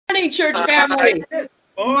morning, church family. Good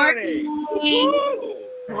morning. Morning.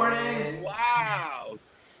 Morning. Wow.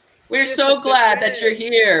 We're This so is the glad that day. you're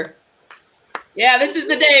here. Yeah, this is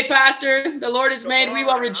the day, Pastor. The Lord has made. We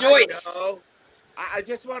will rejoice. I know. I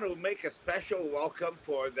just want to make a special welcome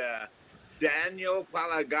for the Daniel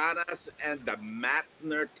Palaganas and the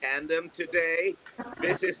Matner tandem today.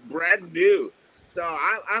 This is brand new. So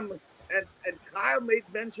I'm and Kyle made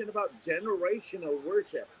mention about generational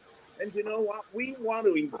worship. And you know what? We want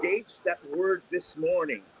to engage that word this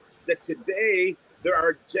morning. That today there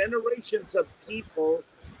are generations of people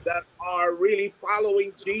that are really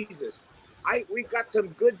following Jesus. We got some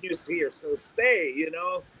good news here, so stay,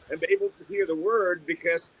 and be able to hear the word,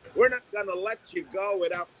 because we're not gonna let you go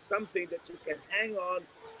without something that you can hang on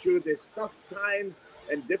through this tough times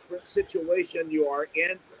and different situation you are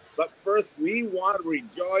in. But first, we want to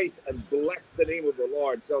rejoice and bless the name of the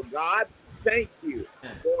Lord. So God, thank you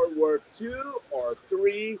for where 2 or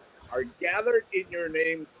 3 are gathered in your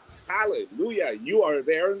name. Hallelujah. You are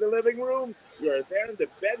there in the living room. You are there in the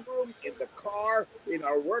bedroom, in the car, in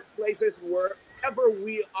our workplaces, wherever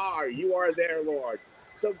we are. You are there, Lord.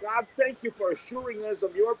 So God, thank you for assuring us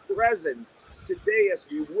of your presence today as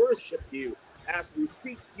we worship you, as we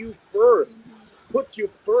seek you first. Put you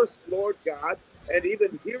first, Lord God, and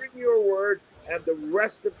even hearing your word and the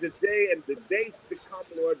rest of the day and the days to come,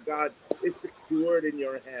 Lord God, is secured in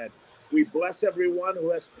your hand. We bless everyone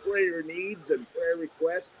who has prayer needs and prayer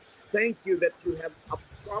requests. Thank you that you have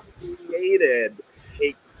appropriated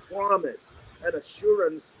a promise, an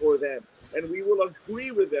assurance for them, and we will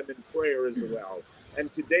agree with them in prayer as well.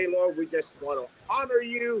 And today, Lord, we just want to honor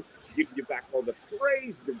you, give you back all the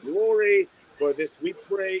praise, the glory. For this we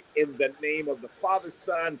pray in the name of the Father,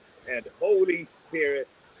 Son, and Holy Spirit.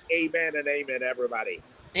 Amen and amen, everybody.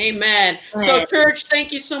 Amen. So, church,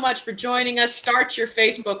 thank you so much for joining us. Start your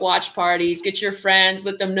Facebook watch parties. Get your friends.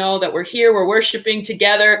 Let them know that we're here. We're worshiping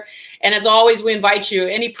together. And as always, we invite you.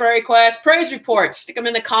 Any prayer requests, praise reports, stick them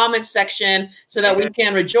in the comments section so that we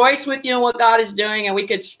can rejoice with you in what God is doing, and we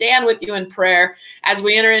could stand with you in prayer as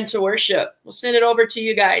we enter into worship. We'll send it over to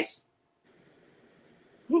you guys.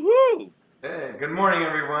 Woohoo! Hey, good morning,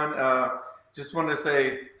 everyone. Just wanted to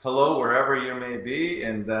say hello wherever you may be,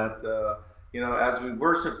 and that as we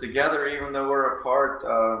worship together, even though we're apart,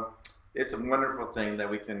 it's a wonderful thing that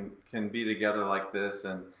we can be together like this.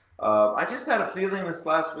 And I just had a feeling this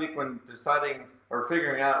last week when deciding or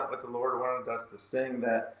figuring out what the Lord wanted us to sing,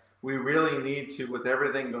 that we really need to, with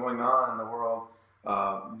everything going on in the world,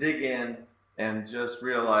 dig in and just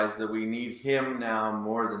realize that we need Him now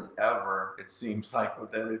more than ever, it seems like,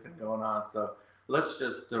 with everything going on. So let's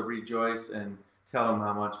just rejoice and tell Him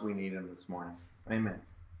how much we need Him this morning. Amen.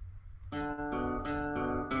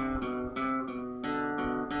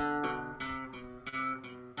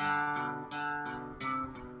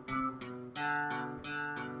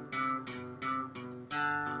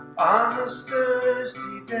 On this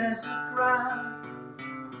thirsty desert ground,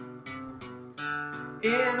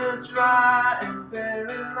 in a dry and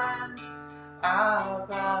barren land, I'll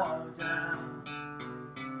bow down.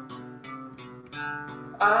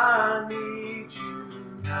 I need you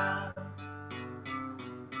now.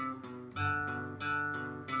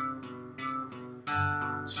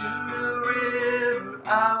 To the river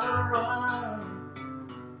I will run.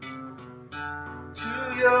 To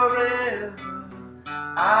your river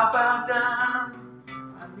I'll bow down.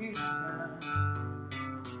 I need you now.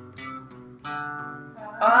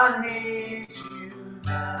 I need you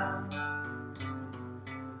now.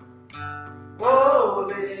 Oh,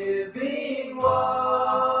 living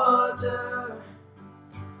water.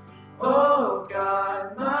 Oh,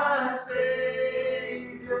 God, my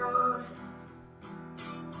Savior.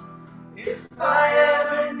 If I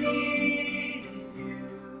ever needed you,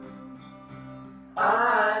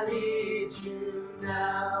 I need you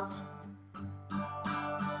now.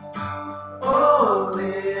 Oh,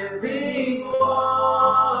 living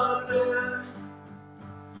water.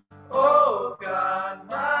 Oh, God,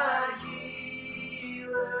 my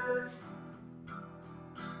healer.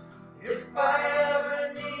 If I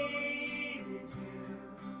ever needed you,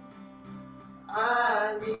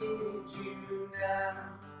 I need you now.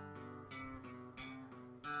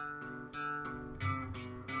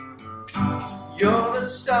 You're the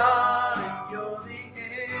start and you're the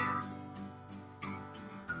end.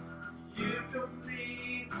 You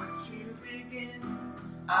complete what you begin.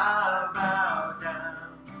 I bow down.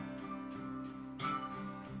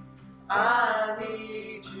 I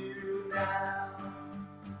need you now.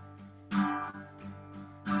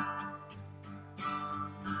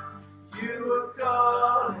 You are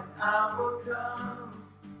God and I will come.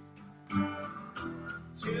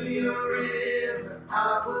 To your river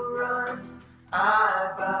I will run,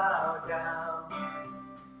 I bow down.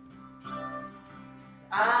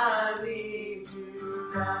 I need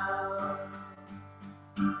you now.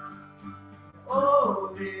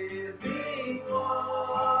 Oh, living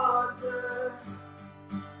water.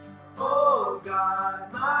 Oh,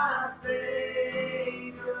 God, my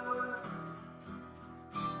Savior.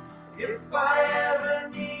 If I ever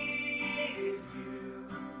needed you,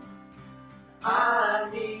 I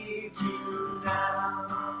need you now.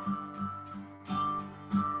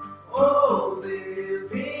 Oh,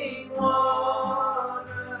 living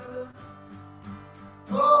water.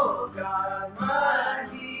 Oh, God, my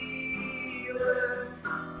healer.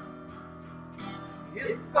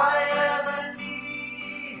 If I ever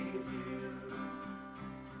needed you,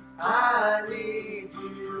 I need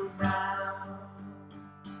you now.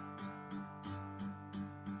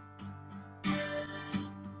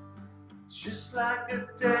 Just like a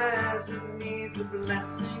desert needs a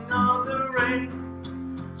blessing on the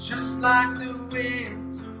rain, just like the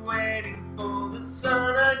winter waiting for the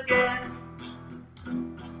sun again,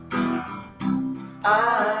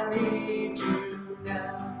 I need you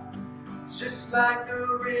now. Just like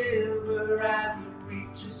a river as it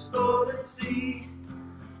reaches for the sea,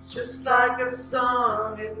 just like a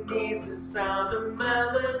song, it needs the sound of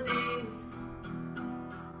melody.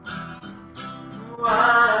 Oh,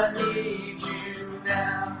 I need you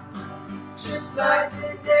now. Just like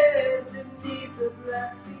the desert needs a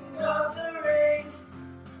blessing of the rain,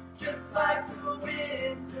 just like the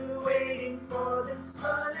winter waiting for the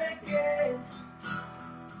sun again,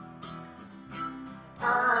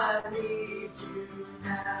 I need you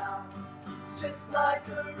now. Just like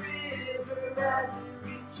a river as it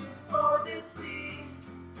reaches for the sea,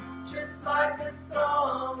 just like a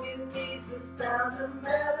song, it needs the sound of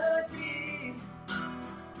melody.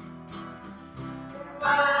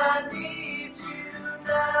 I need you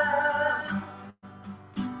now.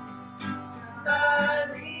 I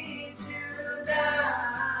need you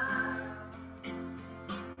now.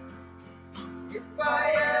 If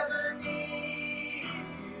I ever need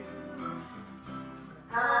you,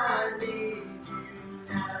 I need you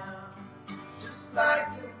now. Just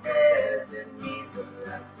like the desert needs a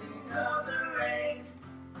blessing of the rain,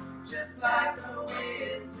 just like the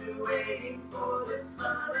winter waiting for the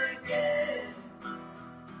sun again,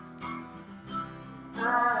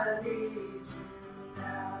 I need you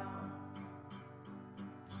now.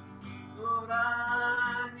 Lord,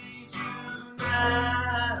 I need you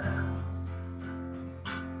now.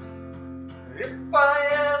 If I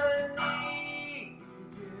ever need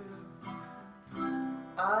you,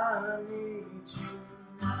 I need you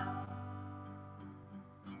now.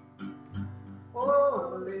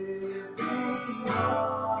 Oh, living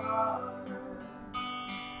water.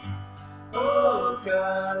 Oh,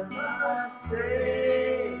 God, my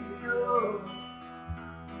Savior.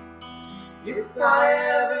 If I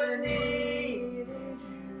ever needed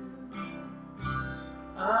you,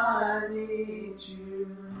 I need you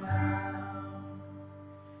now.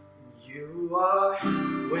 You are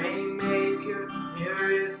waymaker,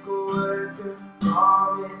 miracle worker,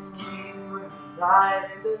 promise keeper, light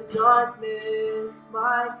in the darkness,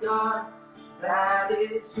 my God, that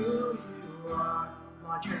is who you are.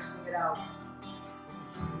 Come on, church, sing it out.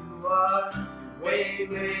 You are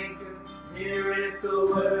waymaker, miracle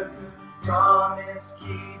worker, promise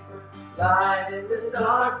keeper, light in the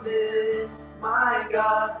darkness, my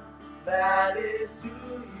God, that is who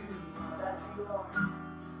you are. That's who you are.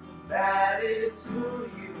 That is who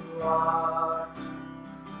you are.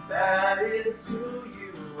 That is who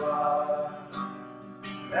you are.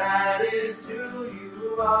 That is who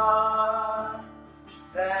you are.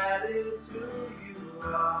 That is who you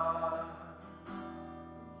are.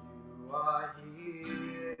 You are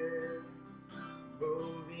here,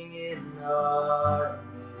 moving in our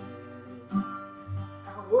midst.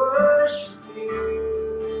 I worship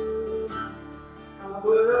you. I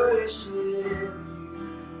worship you.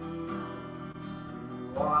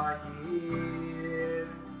 You are here,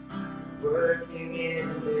 working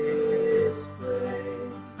in this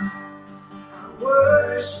place. I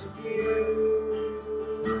worship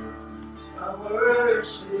you. I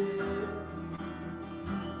worship you.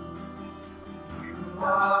 You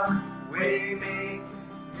are waymaker,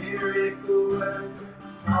 miracle worker,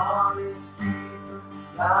 promise keeper,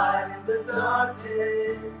 light in the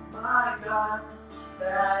darkness, my God,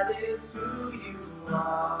 that is who you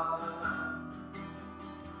are.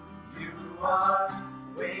 You are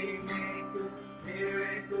waymaker,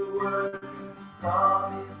 miracle worker,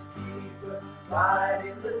 promise keeper, light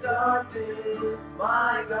in the darkness,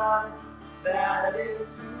 my God, that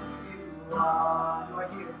is who you are. You are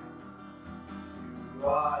here.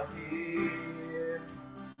 are here,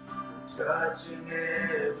 touching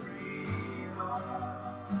every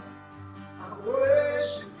heart. I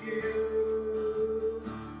worship you.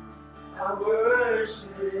 I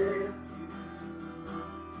worship you.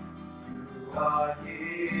 You are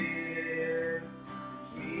here,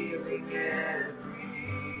 healing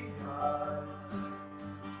every heart.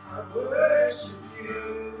 I worship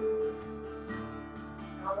you.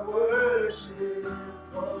 I worship,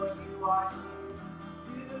 oh, you are here.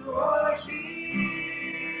 You are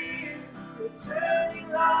here, you're turning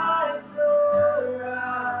lives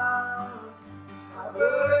around. I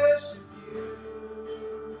worship you.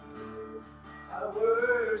 I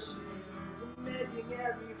worship you, mending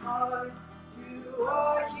every heart. You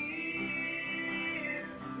are here,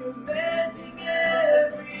 you're mending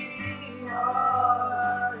every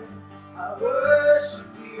heart. I worship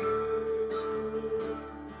you.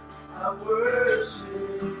 I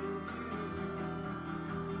worship you.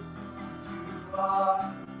 You are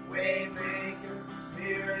waymaker,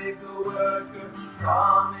 miracle worker,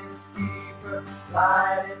 promise keeper,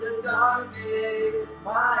 light in the darkness.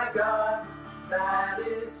 My God, that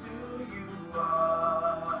is who you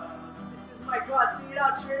are. This is my God. Sing it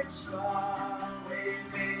out, church. God,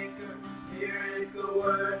 waymaker, miracle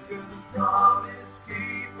worker, promise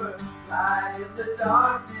keeper, light in the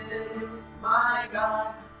darkness. My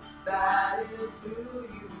God, that is who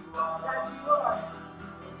you are. Yes, you are.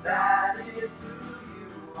 That is who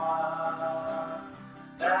you are.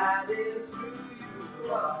 That is who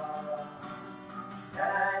you are.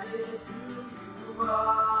 That is who you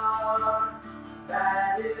are.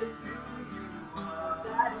 That is who you are.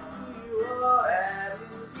 That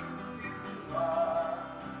is who you are.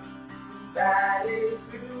 That is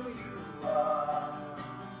who you are.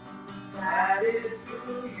 That is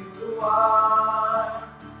who you are.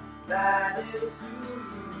 That is who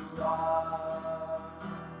you are.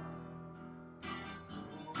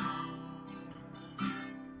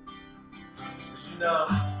 As you know,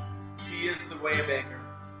 He is the waymaker.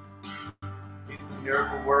 He's the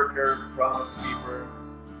miracle worker, promise keeper.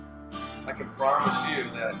 I can promise you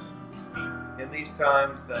that in these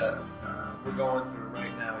times that we're going through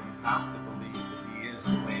right now, you have to believe that He is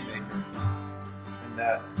the waymaker and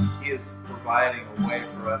that He is providing a way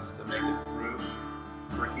for us to make it through,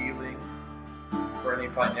 for healing, for any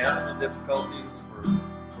financial difficulties,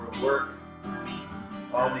 for work,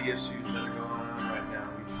 all the issues that are going on right now.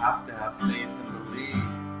 We have to have faith and believe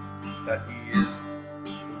that He is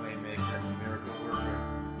the waymaker and the miracle worker.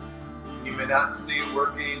 You may not see it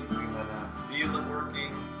working, we may not feel it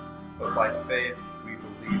working, but by faith we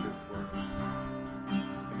believe it's working.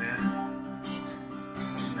 Amen.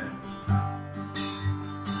 Amen.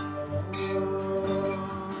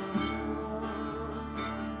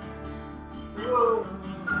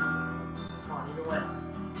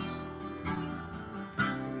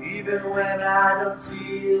 Even when I don't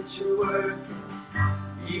see it, you're working.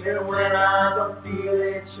 Even when I don't feel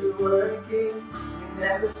it, you're working. You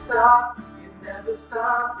never stop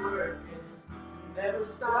working. You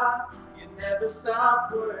never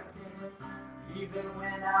stop working. Even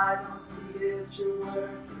when I don't see it, you're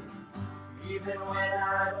working. Even when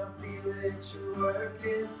I don't feel it, you're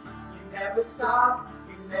working. You never stop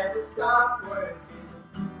working.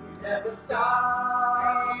 You never stop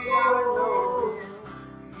working.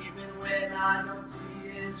 Even when I don't see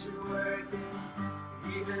it, you're working.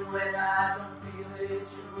 Even when I don't feel it,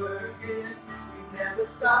 you're working. You never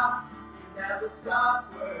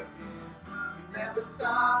stop working. You never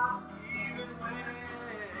stop. Even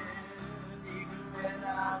when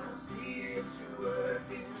I don't see it, you're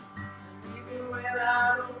working. Even when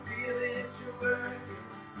I don't feel it, you're working.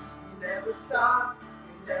 You never stop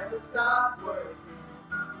working.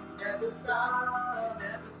 You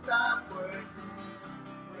never stop working.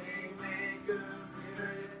 Waymaker,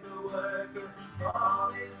 miracle worker,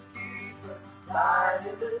 promise keeper, light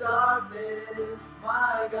in the darkness.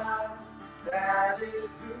 My God, that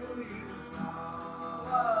is who you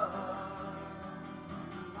are.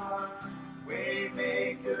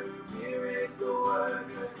 Waymaker, miracle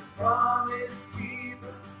worker, promise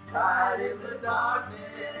keeper, light in the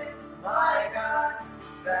darkness. My God,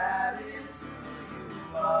 that is who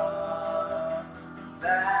you are.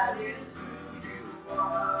 That is who you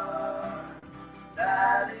are.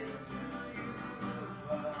 That is who you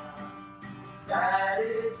are. That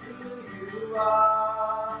is who you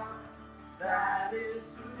are. That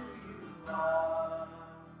is who you are.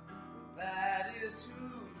 That is who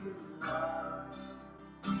you are.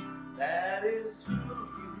 That is who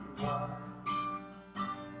you are.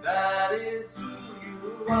 That is who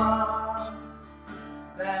you are.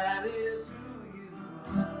 That is who you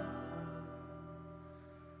are.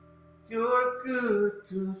 You're a good,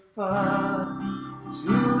 good Father. It's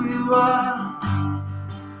who you are.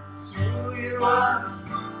 It's who you are.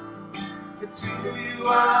 It's who you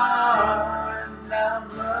are. And I'm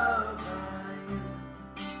loved by you.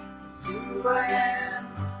 It's who I am.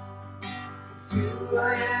 It's who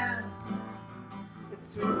I am.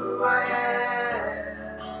 It's who I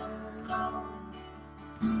am.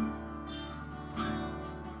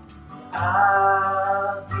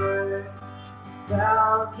 I've heard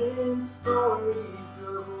 1,000 stories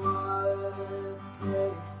of what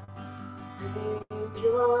they think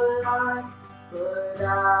you're like, but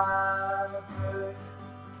I've heard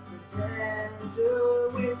the tender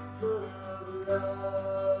whisper of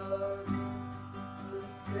love in the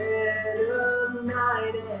dead of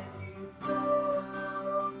night, and you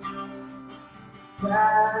tell me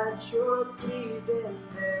that you're pleased and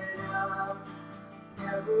that I'm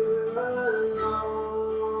never alone.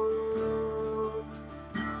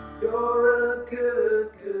 You're a good,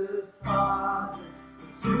 good Father.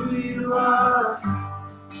 It's who you are.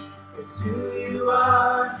 It's who you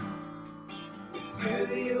are. It's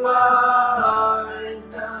who you are.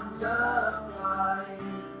 And I'm loved by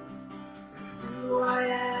you. It's who I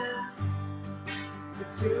am.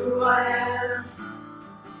 It's who I am.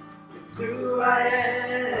 It's who I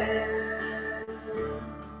am.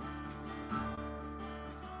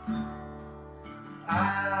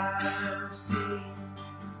 I've seen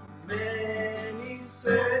many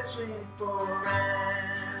searching for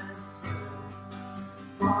answers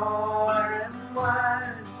far and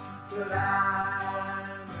wide, but I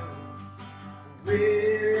know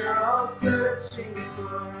we're all searching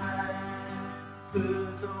for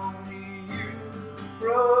answers. Only you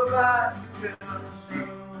provide.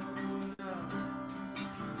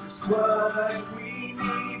 Just what we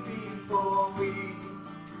need before we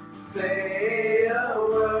say a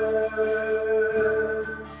word.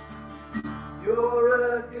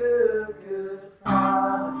 You're a good, good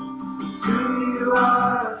Father. It's who you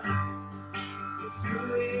are. It's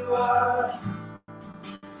who you are.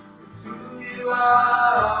 It's who you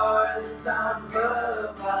are. And I'm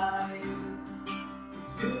loved by you.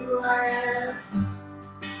 It's who I am.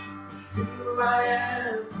 It's who I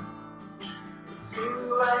am. It's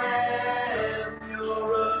who I am.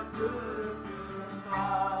 You're a good, good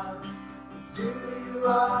Father. It's who you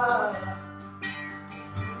are.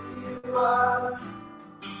 It's who you are.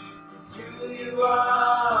 It's who you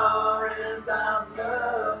are. And I'm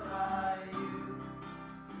loved by you.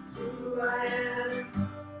 It's who I am.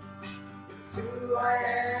 It's who I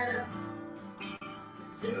am.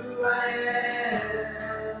 It's who I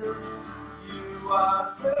am. You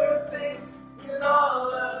are perfect in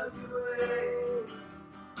all of your ways.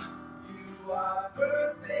 You are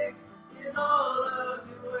perfect in all of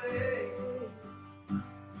your ways.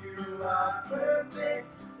 You are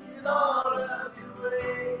perfect in all of your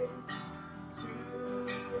ways to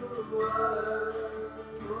us.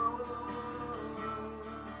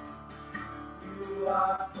 You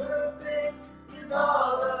are perfect in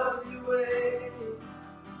all of your ways.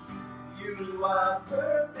 You are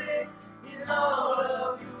perfect in all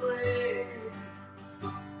of your ways.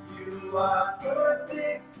 You are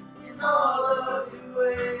perfect in all of your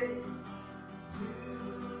ways to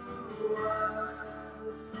us.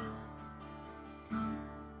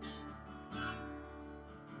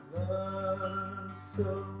 Love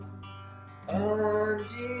so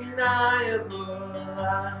undeniable,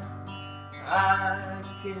 I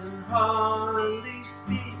can hardly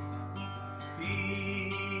speak.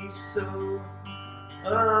 Peace so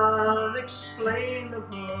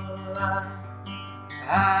unexplainable,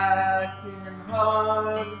 I can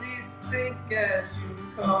hardly think as you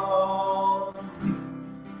call me.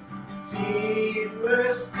 Deeper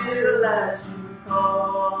still as you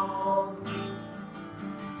call me.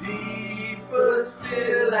 Deeper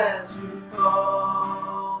still as you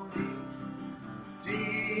call me.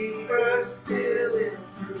 Deeper still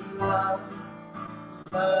into love,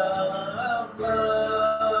 love,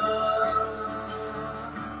 love.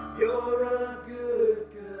 You're a good,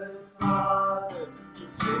 good Father.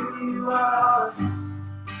 It's who you are.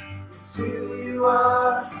 It's who you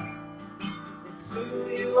are. It's who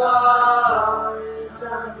you are. And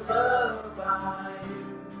I'm loved by you.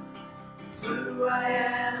 It's who I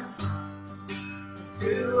am. It's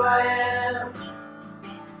who I am.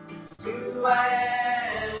 It's who I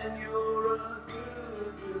am. You're a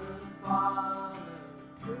good, good Father.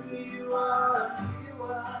 It's who you are. You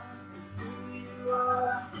are. It's who you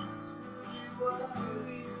are. It's who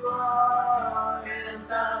you are.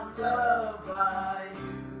 And I'm loved by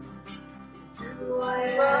you. It's who I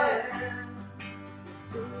am.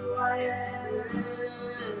 It's who I am.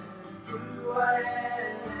 It's who I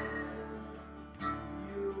am.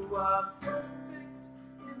 are perfect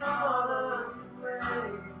in all of your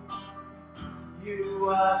ways. You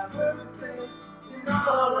are perfect in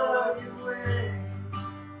all of your ways.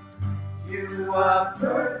 You are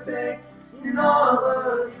perfect in all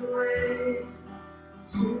of your ways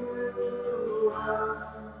to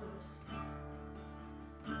us.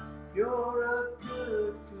 You're a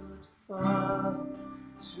good, good Father.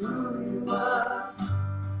 It's who you are.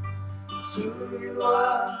 It's who you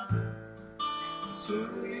are. It's who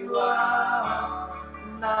you are.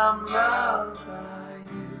 And I'm loved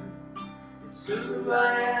by you. It's who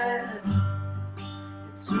I am.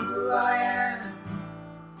 It's who I am.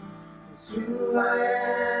 It's who I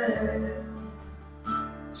am.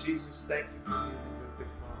 Jesus, thank you for being a good,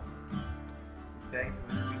 good Father. Thank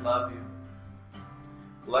you, and we love you.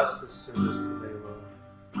 Bless the service today, Lord.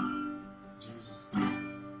 In Jesus' name,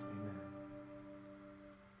 amen.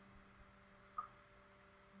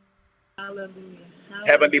 Hallelujah.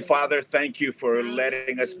 Heavenly Father, thank you for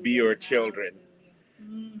letting us be your children.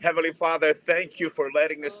 Heavenly Father, thank you for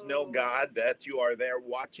letting us know, God, that you are there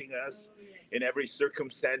watching us in every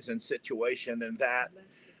circumstance and situation, and that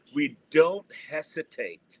we don't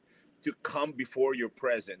hesitate to come before your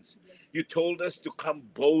presence. You told us to come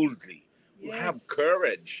boldly, have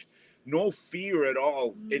courage, no fear at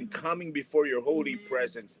all in coming before your holy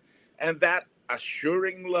presence. And that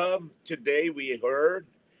assuring love today we heard,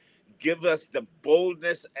 give us the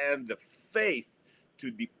boldness and the faith to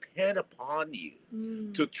depend upon you,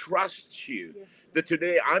 to trust you. That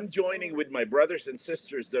today I'm joining with my brothers and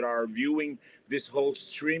sisters that are viewing this whole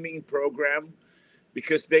streaming program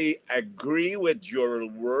because they agree with your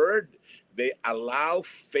word. They allow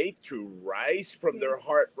faith to rise from their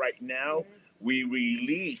heart right now. We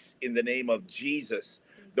release in the name of Jesus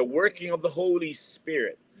the working of the Holy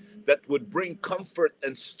Spirit that would bring comfort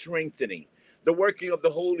and strengthening. The working of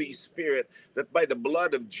the Holy Spirit that by the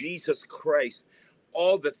blood of Jesus Christ,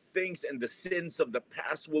 all the things and the sins of the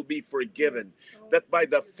past will be forgiven. That by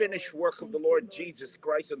the finished work of the Lord Jesus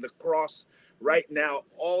Christ on the cross, right now,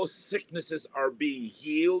 all sicknesses are being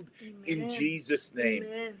healed in Jesus' name.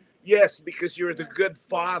 Yes, because you're the good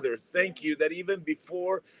Father. Thank you that even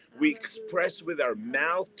before we express with our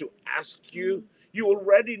mouth to ask you, you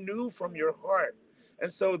already knew from your heart.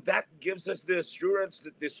 And so that gives us the assurance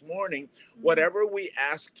that this morning, whatever we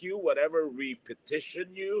ask you, whatever we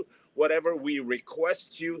petition you, whatever we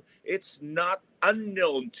request you, it's not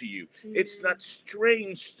unknown to you. It's not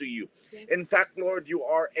strange to you. In fact, Lord, you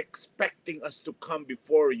are expecting us to come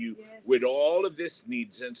before you with all of these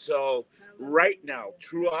needs. And so right now,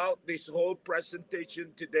 throughout this whole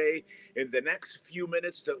presentation today, in the next few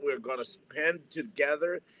minutes that we're going to spend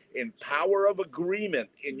together in power of agreement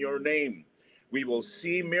in your name, we will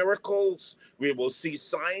see miracles. We will see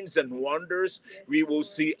signs and wonders. We will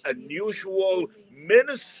see unusual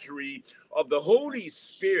ministry of the Holy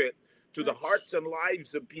Spirit to the hearts and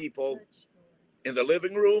lives of people in the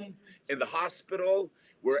living room, in the hospital,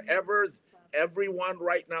 wherever everyone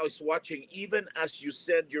right now is watching, even as you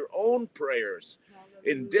send your own prayers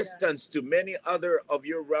in distance to many other of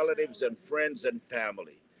your relatives and friends and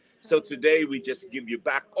family. So today we just give you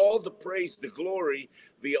back all the praise, the glory,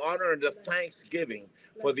 the honor, and the thanksgiving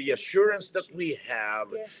for the assurance that we have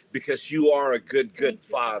because you are a good, good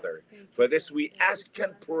Father. For this we ask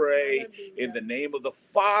and pray in the name of the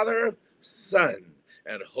Father, Son,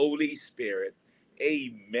 and Holy Spirit.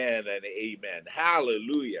 Amen and amen.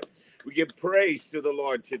 Hallelujah. We give praise to the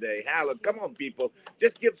Lord today. Hallelujah. Come on, people.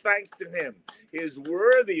 Just give thanks to him. He is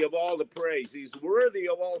worthy of all the praise. He's worthy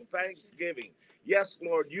of all thanksgiving. Yes,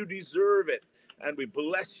 Lord, you deserve it. And we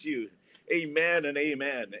bless you. Amen and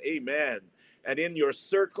amen. Amen. And in your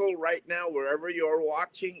circle right now, wherever you're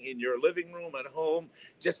watching, in your living room at home,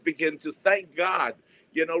 just begin to thank God.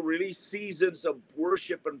 You know, release seasons of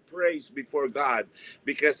worship and praise before God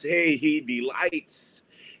because, hey, he delights,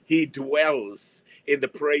 he dwells in the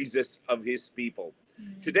praises of his people.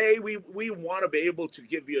 Today, we want to be able to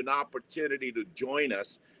give you an opportunity to join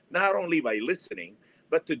us, not only by listening,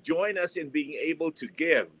 but to join us in being able to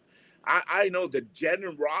give. I know the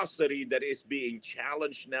generosity that is being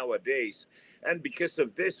challenged nowadays. And because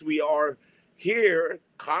of this, we are here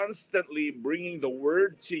constantly bringing the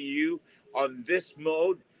word to you on this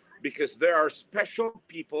mode because there are special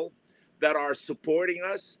people that are supporting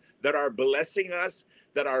us, that are blessing us,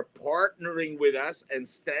 that are partnering with us and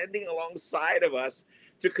standing alongside of us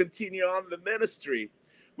to continue on the ministry.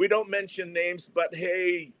 We don't mention names, but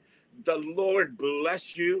hey, the Lord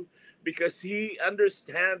bless you because he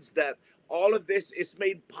understands that all of this is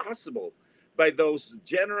made possible by those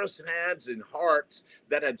generous hands and hearts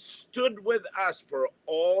that had stood with us for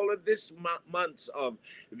all of this months of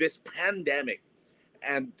this pandemic.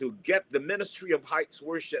 and to get the Ministry of Heights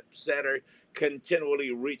Worship Center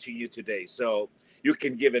continually reaching you today. So you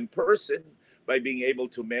can give in person by being able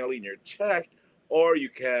to mail in your check, or you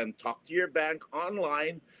can talk to your bank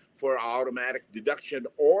online for automatic deduction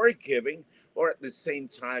or giving, or at the same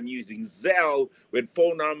time using Zelle with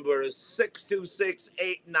phone numbers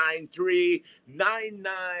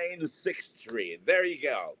 626-893-9963. There you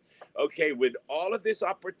go. Okay, with all of this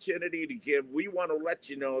opportunity to give, we want to let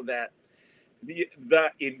you know that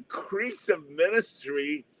the increase of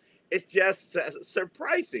ministry is just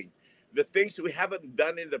surprising. The things we haven't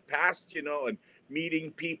done in the past, and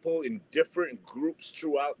meeting people in different groups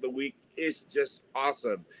throughout the week is just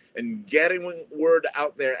awesome. And getting word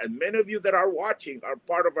out there. And many of you that are watching are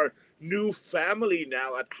part of our new family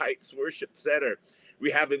now at Heights Worship Center.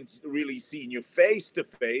 We haven't really seen you face to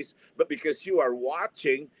face, but because you are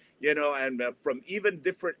watching, and from even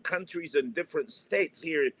different countries and different states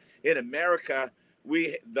here in America,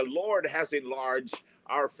 the Lord has enlarged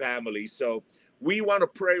our family. So we want to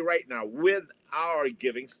pray right now with our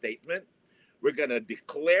giving statement. We're going to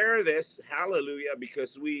declare this, hallelujah,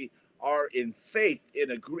 because we are in faith,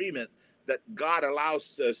 in agreement that God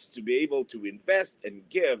allows us to be able to invest and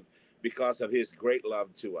give because of his great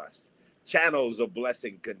love to us. Channels of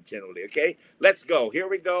blessing continually, okay? Let's go. Here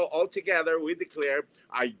we go. All together, we declare,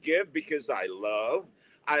 I give because I love,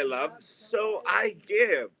 so I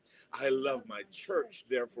give. I love my church,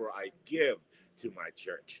 therefore I give to my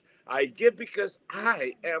church. I give because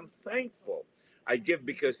I am thankful. I give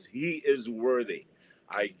because he is worthy.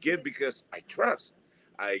 I give because I trust.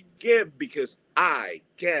 I give because I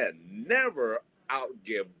can never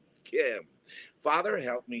outgive him. Father,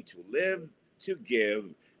 help me to live, to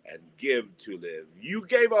give, and give to live. You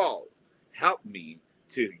gave all. Help me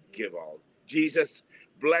to give all. Jesus,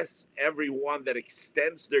 bless everyone that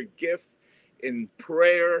extends their gift in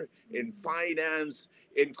prayer, in finance,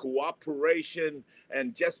 in cooperation,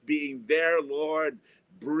 and just being there, Lord,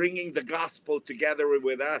 bringing the gospel together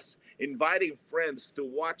with us, inviting friends to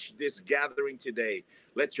watch this gathering today.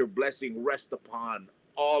 Let your blessing rest upon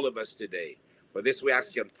all of us today. For this we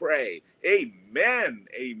ask and pray. Amen.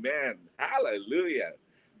 Amen. Hallelujah.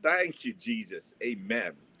 Thank you, Jesus.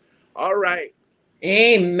 Amen. All right.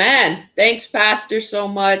 Amen. Thanks, Pastor, so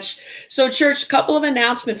much. So, church, a couple of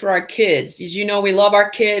announcements for our kids. As you know, we love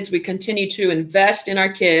our kids. We continue to invest in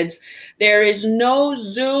our kids. There is no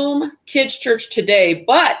Zoom Kids Church today,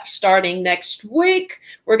 but starting next week,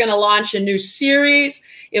 we're going to launch a new series.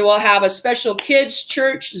 It will have a special Kids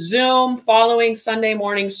Church Zoom following Sunday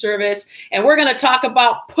morning service, and we're going to talk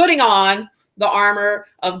about putting on the armor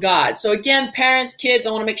of God. So again, parents, kids,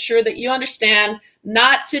 I want to make sure that you understand,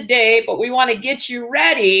 not today, but we want to get you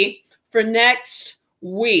ready for next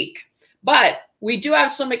week. But we do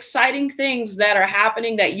have some exciting things that are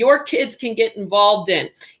happening that your kids can get involved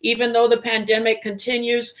in, even though the pandemic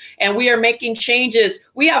continues and we are making changes.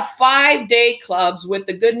 We have 5-day clubs with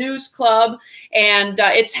the Good News Club, and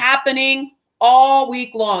it's happening all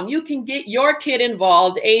week long. You can get your kid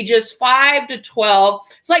involved, ages 5 to 12.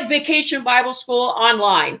 It's like Vacation Bible School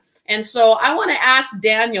online. And so I want to ask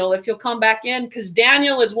Daniel if he'll come back in, because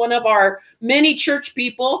Daniel is one of our many church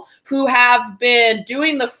people who have been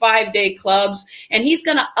doing the 5-day clubs, and he's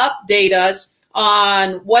going to update us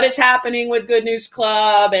on what is happening with Good News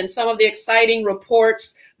Club and some of the exciting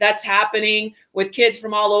reports that's happening with kids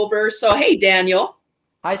from all over. So, hey, Daniel.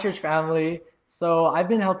 Hi, church family. So I've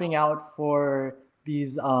been helping out for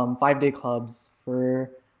these 5-day clubs for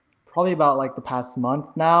probably about like the past month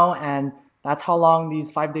now. And that's how long these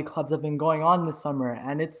 5-day clubs have been going on this summer.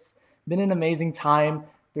 And it's been an amazing time.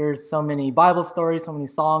 There's so many Bible stories, so many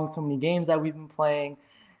songs, so many games that we've been playing.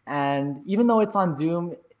 And even though it's on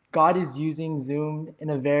Zoom, God is using Zoom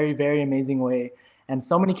in a very, very amazing way. And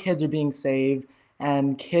so many kids are being saved,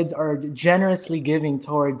 and kids are generously giving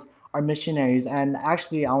towards our missionaries. And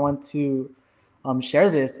actually, I want to share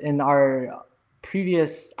this. In our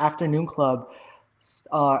previous afternoon club,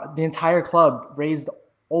 the entire club raised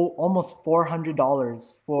almost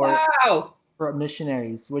 $400 for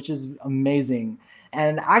missionaries, which is amazing.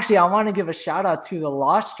 And actually, I want to give a shout out to the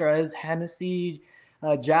Lostras, Hennessy,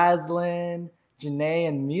 Jaslyn, Janae,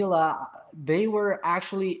 and Mila. They were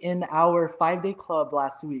actually in our 5-day club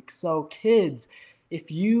last week. So kids, if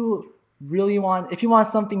you want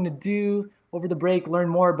something to do over the break, learn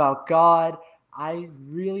more about God, I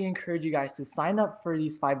really encourage you guys to sign up for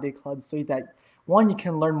these 5-day clubs so that, one, you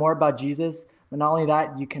can learn more about Jesus, but not only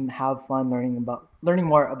that, you can have fun learning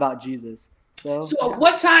more about Jesus. So yeah.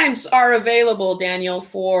 What times are available, Daniel,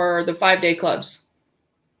 for the 5-day clubs?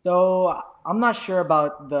 So I'm not sure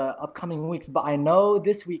about the upcoming weeks, but I know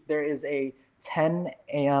this week there is a 10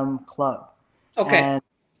 a.m. club. Okay. And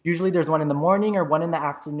usually there's one in the morning or one in the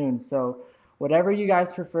afternoon. So whatever you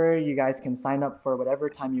guys prefer, you guys can sign up for whatever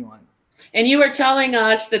time you want. And you were telling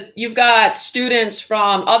us that you've got students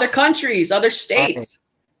from other countries, other states. Right.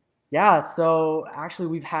 Yeah, so actually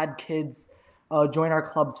we've had kids join our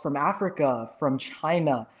clubs from Africa, from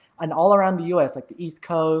China, and all around the US, like the East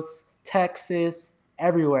Coast, Texas,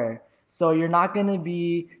 everywhere. So you're not going to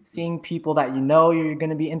be seeing people that you know. You're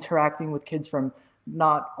going to be interacting with kids from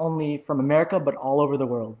not only from America, but all over the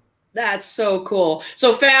world. That's so cool.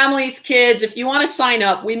 So families, kids, if you want to sign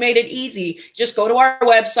up, we made it easy. Just go to our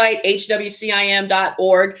website,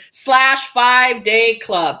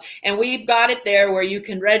 hwcim.org/5day-club. And we've got it there where you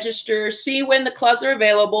can register, see when the clubs are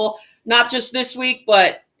available, not just this week,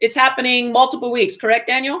 but it's happening multiple weeks. Correct,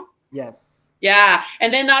 Daniel? Yes. Yeah.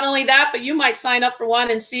 And then not only that, but you might sign up for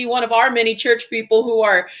one and see one of our many church people who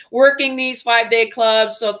are working these 5-day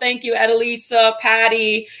clubs. So thank you, Edelisa,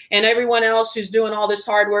 Patty, and everyone else who's doing all this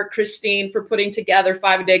hard work, Christine, for putting together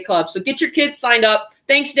 5-day clubs. So get your kids signed up.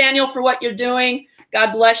 Thanks, Daniel, for what you're doing.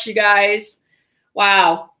 God bless you guys.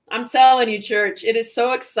 Wow. I'm telling you, church, it is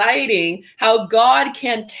so exciting how God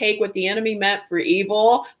can take what the enemy meant for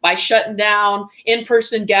evil by shutting down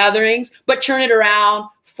in-person gatherings, but turn it around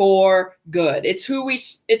for good. It's who we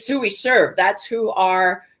serve. That's who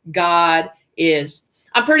our God is.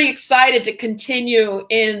 I'm pretty excited to continue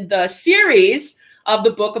in the series of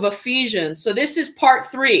the book of Ephesians. So this is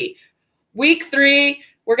part 3. Week 3,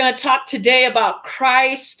 we're going to talk today about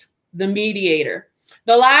Christ, the mediator.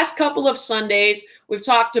 The last couple of Sundays, we've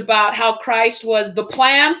talked about how Christ was the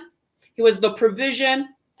plan, he was the provision,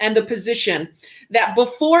 and the position. That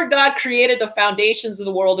before God created the foundations of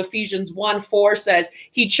the world, Ephesians 1:4 says,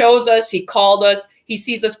 he chose us, he called us, he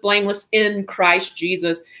sees us blameless in Christ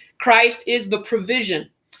Jesus. Christ is the provision,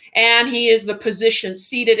 and he is the position,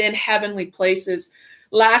 seated in heavenly places.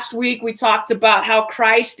 Last week, we talked about how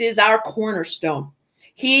Christ is our cornerstone.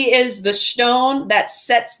 He is the stone that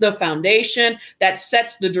sets the foundation, that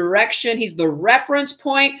sets the direction. He's the reference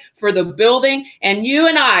point for the building. And you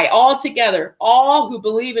and I, all together, all who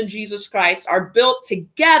believe in Jesus Christ, are built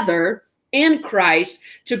together in Christ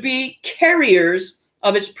to be carriers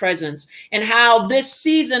of his presence. And how this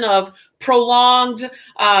season of prolonged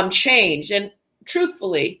change, and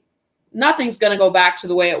truthfully, nothing's going to go back to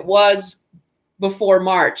the way it was before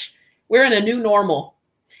March. We're in a new normal.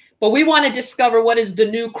 But we want to discover what is the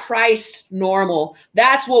new Christ normal.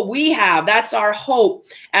 That's what we have. That's our hope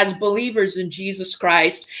as believers in Jesus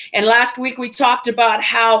Christ. And last week we talked about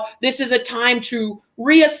how this is a time to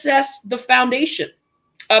reassess the foundation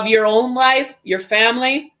of your own life, your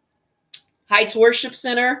family, Heights Worship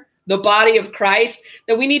Center, the body of Christ,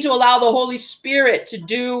 that we need to allow the Holy Spirit to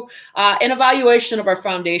do an evaluation of our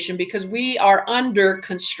foundation, because we are under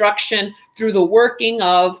construction through the working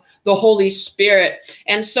of the Holy Spirit.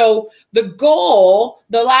 And so the goal,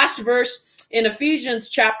 the last verse in Ephesians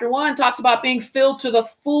chapter 1 talks about being filled to the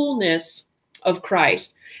fullness of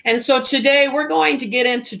Christ. And so today we're going to get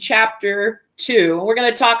into chapter 2. We're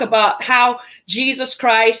going to talk about how Jesus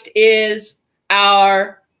Christ is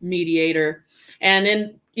our mediator. And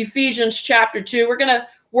in Ephesians chapter 2, we're going to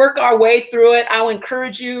work our way through it. I'll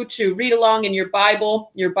encourage you to read along in your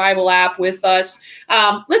Bible app with us.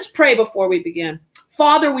 Let's pray before we begin.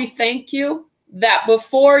 Father, we thank you that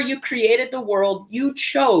before you created the world, you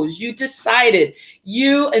chose, you decided,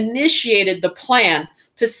 you initiated the plan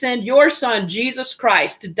to send your son, Jesus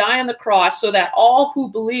Christ, to die on the cross so that all who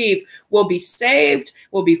believe will be saved,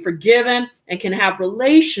 will be forgiven, and can have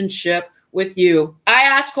relationship with you. I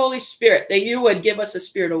ask, Holy Spirit, that you would give us a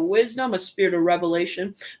spirit of wisdom, a spirit of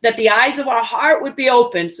revelation, that the eyes of our heart would be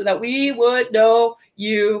open so that we would know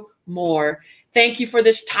you more. Thank you for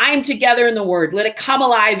this time together in the word. Let it come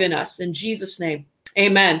alive in us. In Jesus' name,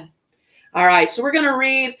 amen. All right, so we're going to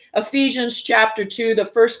read Ephesians chapter 2, the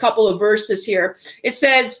first couple of verses here. It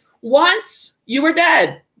says, once you were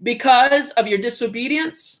dead because of your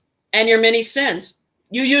disobedience and your many sins.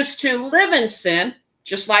 You used to live in sin,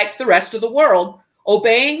 just like the rest of the world,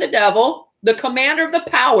 obeying the devil, the commander of the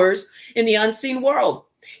powers in the unseen world.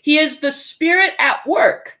 He is the spirit at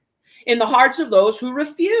work in the hearts of those who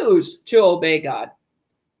refuse to obey God.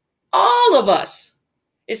 All of us,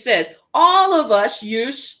 it says, all of us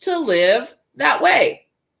used to live that way,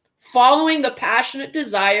 following the passionate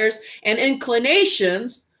desires and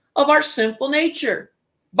inclinations of our sinful nature.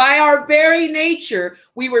 By our very nature,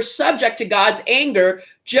 we were subject to God's anger,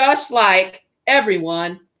 just like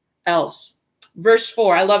everyone else. Verse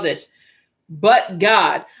 4, I love this. But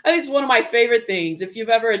God. I think it's one of my favorite things. If you've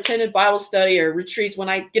ever attended Bible study or retreats, when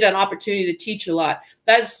I get an opportunity to teach a lot,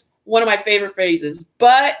 that's one of my favorite phrases.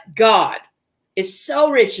 But God is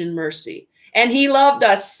so rich in mercy And he loved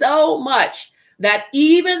us so much that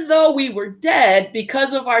even though we were dead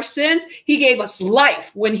because of our sins, he gave us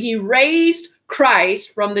life when he raised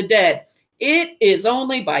Christ from the dead. It is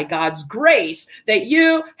only by God's grace that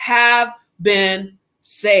you have been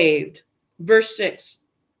saved. Verse 6,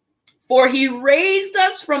 for he raised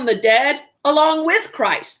us from the dead along with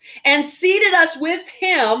Christ and seated us with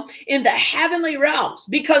him in the heavenly realms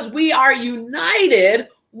because we are united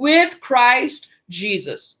with Christ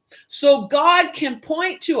Jesus. So God can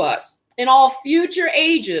point to us in all future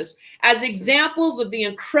ages as examples of the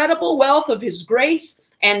incredible wealth of his grace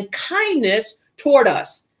and kindness toward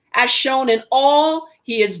us, as shown in all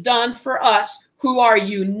he has done for us who are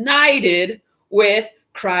united with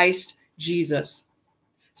Christ Jesus.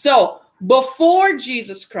 So before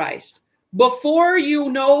Jesus Christ, before you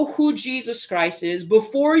know who Jesus Christ is,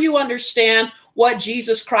 before you understand what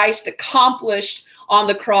Jesus Christ accomplished on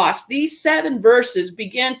the cross, these 7 verses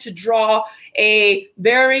begin to draw a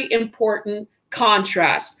very important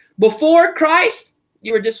contrast. Before Christ,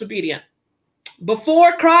 you were disobedient.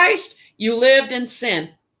 Before Christ, you lived in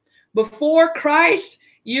sin. Before Christ,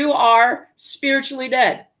 you are spiritually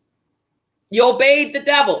dead. You obeyed the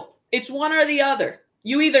devil. It's one or the other.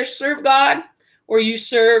 You either serve God or you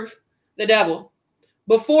serve the devil.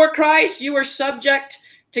 Before Christ, you were subject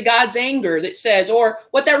to God's anger, that says, or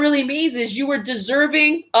what that really means is you were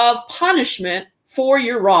deserving of punishment for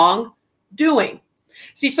your wrongdoing.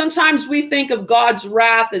 See, sometimes we think of God's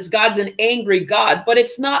wrath as God's an angry God, but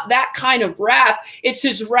it's not that kind of wrath. It's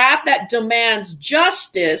his wrath that demands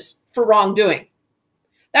justice for wrongdoing.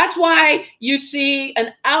 That's why you see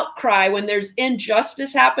an outcry when there's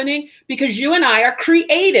injustice happening, because you and I are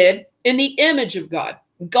created in the image of God.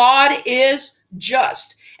 God is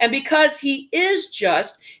just. And because he is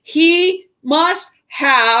just, he must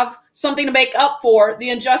have something to make up for the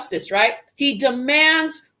injustice, right? He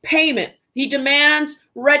demands payment. He demands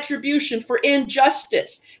retribution for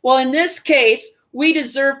injustice. Well, in this case, we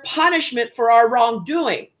deserve punishment for our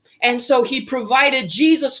wrongdoing. And so he provided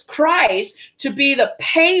Jesus Christ to be the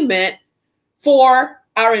payment for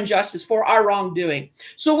our injustice, for our wrongdoing.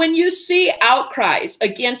 So when you see outcries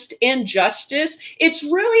against injustice, it's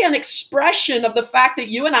really an expression of the fact that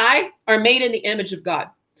you and I are made in the image of God.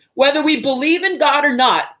 Whether we believe in God or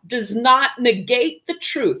not does not negate the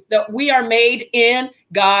truth that we are made in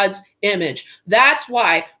God's image. That's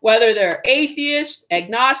why whether they're atheist,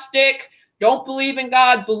 agnostic, don't believe in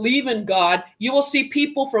God, believe in God, you will see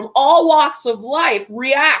people from all walks of life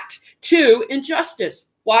react to injustice.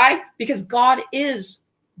 Why? Because God is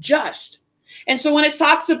just. And so when it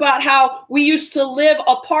talks about how we used to live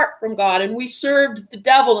apart from God and we served the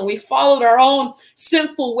devil and we followed our own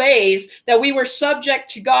sinful ways, that we were subject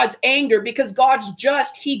to God's anger because God's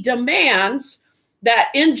just, he demands that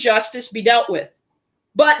injustice be dealt with.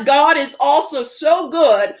 But God is also so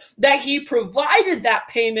good that he provided that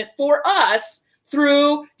payment for us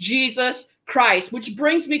through Jesus Christ, which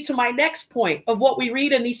brings me to my next point of what we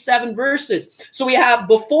read in these 7 verses. So we have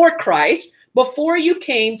before Christ, before you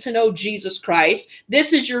came to know Jesus Christ,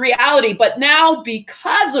 this is your reality. But now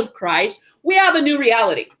because of Christ, we have a new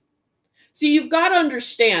reality. See, you've got to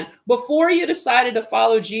understand, before you decided to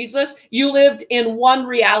follow Jesus, you lived in one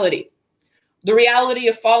reality. The reality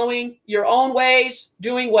of following your own ways,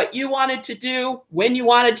 doing what you wanted to do, when you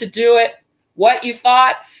wanted to do it, what you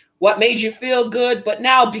thought, what made you feel good. But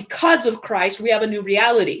now, because of Christ, we have a new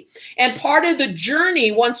reality. And part of the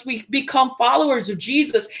journey, once we become followers of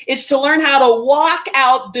Jesus, is to learn how to walk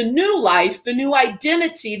out the new life, the new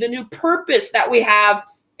identity, the new purpose that we have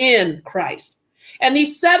in Christ. And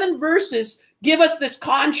these 7 verses give us this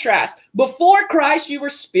contrast. Before Christ, you were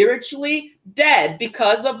spiritually dead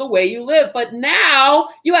because of the way you live. But now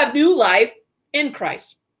you have new life in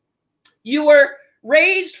Christ. You were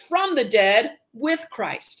raised from the dead with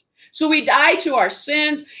Christ. So we die to our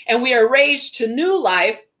sins and we are raised to new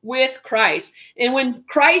life with Christ. And when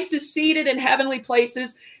Christ is seated in heavenly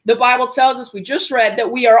places, the Bible tells us, we just read,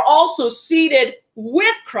 that we are also seated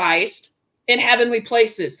with Christ in heavenly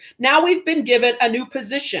places. Now we've been given a new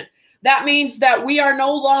position. That means that we are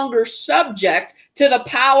no longer subject to the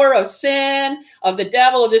power of sin, of the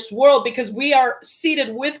devil, of this world, because we are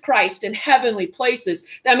seated with Christ in heavenly places.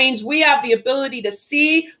 That means we have the ability to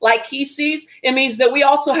see like he sees. It means that we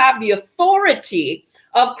also have the authority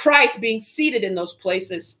of Christ being seated in those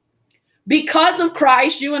places. Because of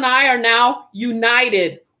Christ, you and I are now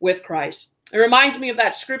united with Christ. It reminds me of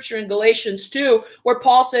that scripture in Galatians 2, where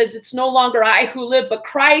Paul says, it's no longer I who live, but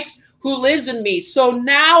Christ who lives in me. So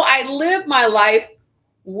now I live my life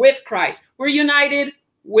with Christ. We're united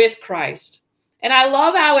with Christ. And I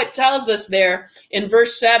love how it tells us there in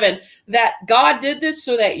verse 7 that God did this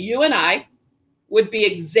so that you and I would be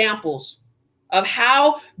examples of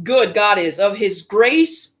how good God is, of his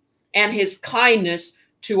grace and his kindness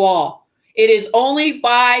to all. It is only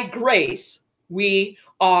by grace we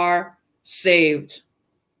are saved.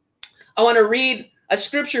 I want to read a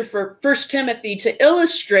scripture for 1 Timothy to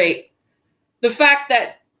illustrate the fact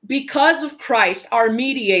that because of Christ, our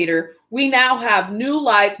mediator, we now have new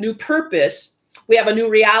life, new purpose. We have a new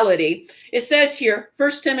reality. It says here,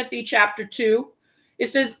 1 Timothy chapter 2, it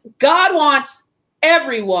says, God wants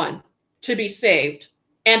everyone to be saved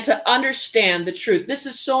and to understand the truth. This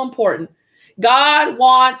is so important. God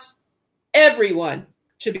wants everyone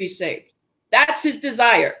to be saved. That's his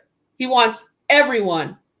desire. He wants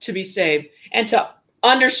everyone to be saved and to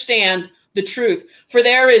understand the truth. For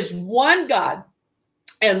there is one God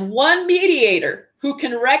and one mediator who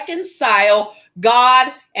can reconcile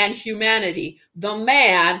God and humanity, the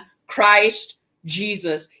man, Christ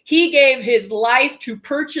Jesus. He gave his life to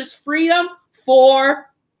purchase freedom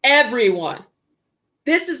for everyone.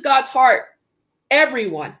 This is God's heart.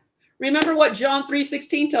 Everyone. Remember what John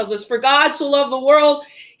 3:16 tells us. For God so loved the world,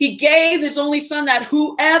 he gave his only son that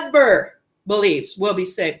whoever believes will be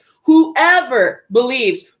saved. Whoever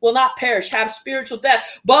believes will not perish, have spiritual death,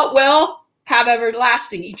 but will have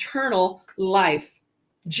everlasting, eternal life.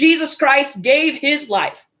 Jesus Christ gave his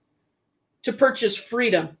life to purchase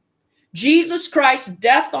freedom. Jesus Christ's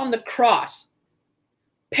death on the cross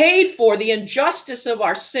paid for the injustice of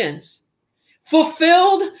our sins,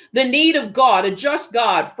 fulfilled the need of God, a just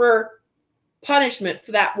God, for punishment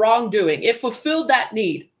for that wrongdoing. It fulfilled that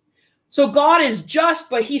need. So God is just,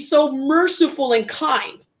 but he's so merciful and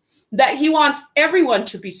kind that he wants everyone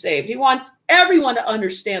to be saved. He wants everyone to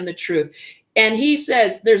understand the truth. And he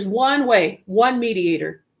says there's one way, one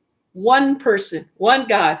mediator, one person, one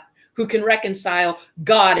God who can reconcile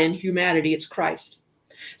God and humanity. It's Christ.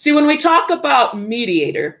 See, when we talk about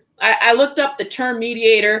mediator, I looked up the term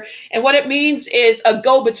mediator, and what it means is a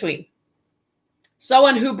go-between.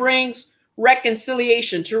 Someone who brings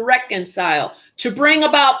reconciliation, to reconcile, to bring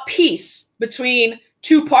about peace between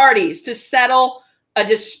two parties, to settle a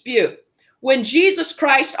dispute. When Jesus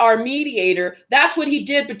Christ, our mediator, that's what he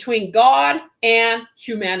did between God and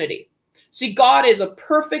humanity. See, God is a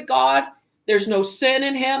perfect God. There's no sin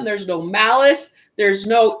in him. There's no malice. There's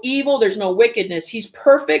no evil. There's no wickedness. He's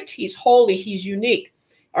perfect. He's holy. He's unique.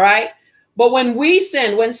 All right. But when we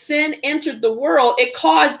sin, when sin entered the world, it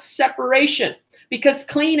caused separation because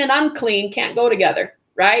clean and unclean can't go together.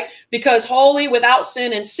 Right? Because holy without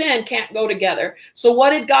sin and sin can't go together. So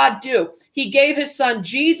what did God do? He gave his son,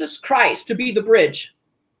 Jesus Christ, to be the bridge,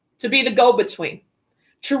 to be the go-between,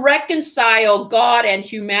 to reconcile God and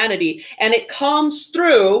humanity. And it comes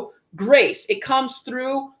through grace. It comes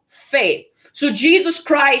through faith. So Jesus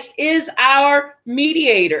Christ is our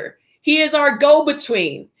mediator. He is our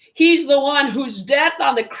go-between. He's the one whose death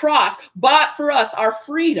on the cross bought for us our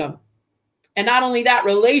freedom. And not only that,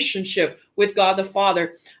 relationship with God the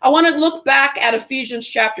Father. I want to look back at Ephesians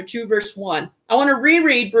chapter 2, verse 1. I want to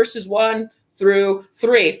reread verses 1 through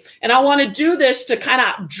 3. And I want to do this to kind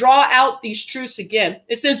of draw out these truths again.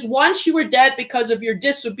 It says, once you were dead because of your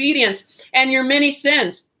disobedience and your many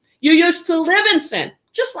sins. You used to live in sin,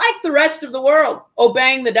 just like the rest of the world,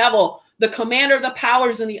 obeying the devil, the commander of the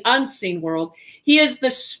powers in the unseen world. He is the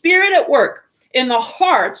spirit at work in the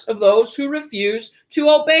hearts of those who refuse to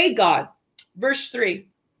obey God. Verse 3.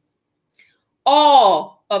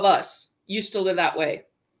 All of us used to live that way,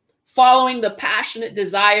 following the passionate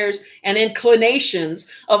desires and inclinations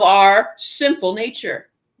of our sinful nature.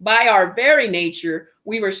 By our very nature,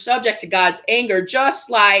 we were subject to God's anger,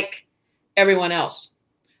 just like everyone else.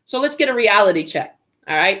 So let's get a reality check.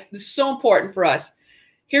 All right. This is so important for us.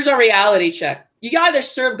 Here's our reality check. You either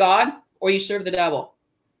serve God or you serve the devil.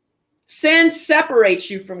 Sin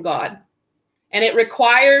separates you from God, and it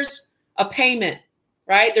requires a payment.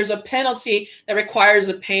 Right? There's a penalty that requires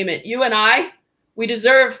a payment. You and I, we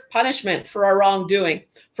deserve punishment for our wrongdoing,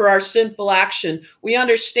 for our sinful action. We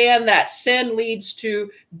understand that sin leads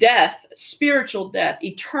to death, spiritual death,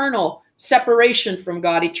 eternal separation from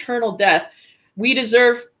God, eternal death. We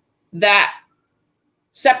deserve that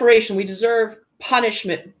separation. We deserve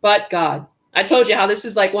punishment, but God. I told you how this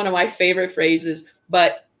is like one of my favorite phrases,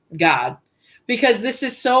 but God. Because this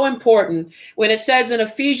is so important. When it says in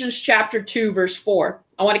Ephesians chapter 2, verse 4,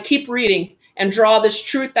 I want to keep reading and draw this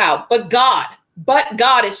truth out. But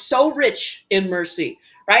God is so rich in mercy,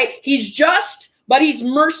 right? He's just, but he's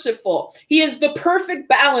merciful. He is the perfect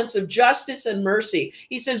balance of justice and mercy.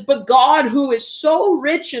 He says, but God, who is so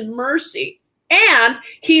rich in mercy, and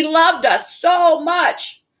he loved us so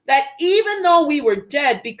much that even though we were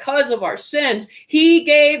dead because of our sins, he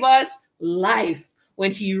gave us life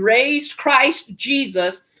when he raised Christ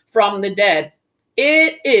Jesus from the dead.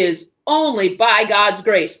 It is only by God's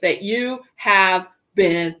grace that you have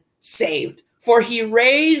been saved. For he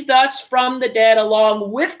raised us from the dead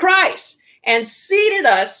along with Christ and seated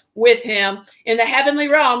us with him in the heavenly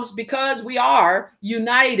realms because we are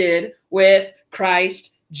united with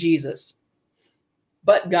Christ Jesus.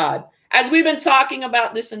 But God, as we've been talking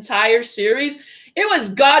about this entire series, it was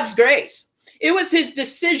God's grace. It was his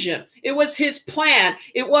decision. It was his plan.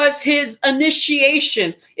 It was his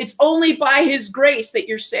initiation. It's only by his grace that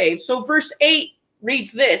you're saved. So verse 8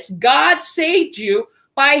 reads this: God saved you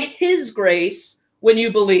by his grace when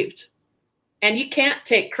you believed. And you can't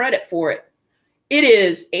take credit for it. It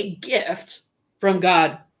is a gift from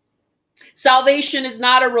God. Salvation is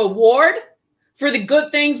not a reward for the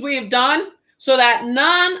good things we have done, so that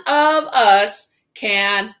none of us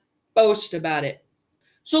can boast about it.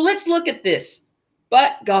 So let's look at this.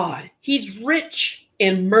 But God, he's rich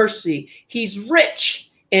in mercy. He's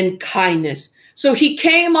rich in kindness. So he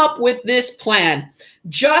came up with this plan.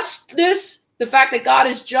 Justice, the fact that God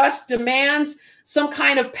is just, demands some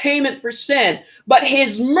kind of payment for sin. But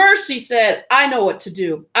his mercy said, I know what to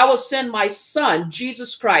do. I will send my son,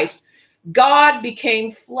 Jesus Christ. God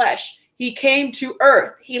became flesh. He came to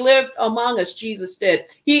earth. He lived among us, Jesus did.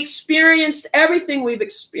 He experienced everything we've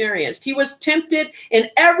experienced. He was tempted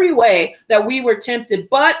in every way that we were tempted,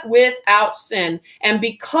 but without sin. And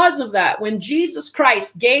because of that, when Jesus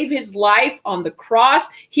Christ gave his life on the cross,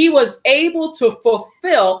 he was able to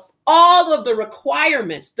fulfill all of the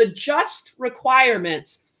requirements, the just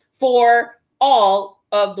requirements for all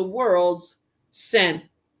of the world's sin.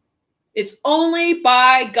 It's only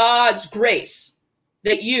by God's grace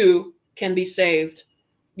that you can be saved.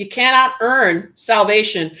 You cannot earn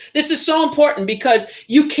salvation. This is so important because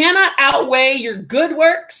you cannot outweigh your good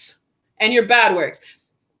works and your bad works.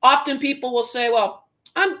 Often people will say, well,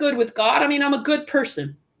 I'm good with God. I mean, I'm a good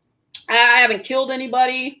person. I haven't killed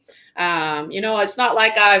anybody. It's not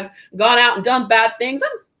like I've gone out and done bad things.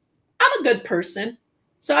 I'm a good person.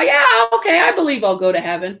 So yeah, okay, I believe I'll go to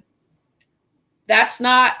heaven. That's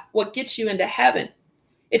not what gets you into heaven.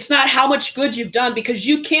 It's not how much good you've done, because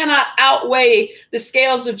you cannot outweigh the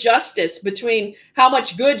scales of justice between how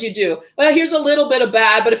much good you do. Well, here's a little bit of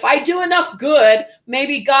bad, but if I do enough good,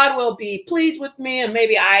 maybe God will be pleased with me and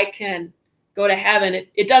maybe I can go to heaven.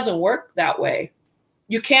 It doesn't work that way.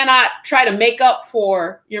 You cannot try to make up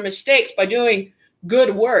for your mistakes by doing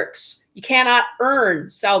good works. You cannot earn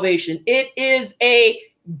salvation. It is a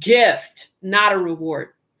gift, not a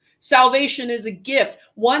reward. Salvation is a gift,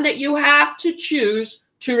 one that you have to choose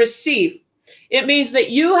to receive. It means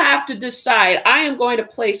that you have to decide, I am going to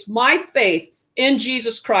place my faith in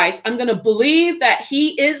Jesus Christ. I'm going to believe that he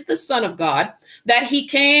is the Son of God, that he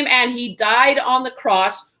came and he died on the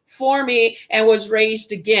cross for me and was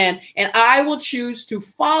raised again. And I will choose to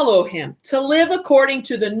follow him, to live according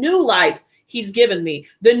to the new life he's given me,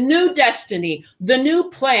 the new destiny, the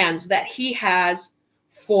new plans that he has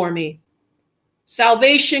for me.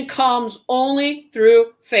 Salvation comes only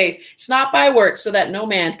through faith. It's not by works, so that no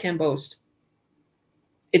man can boast.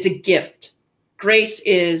 It's a gift. Grace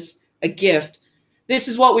is a gift. This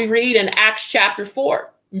is what we read in Acts chapter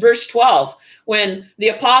 4, verse 12, when the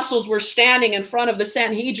apostles were standing in front of the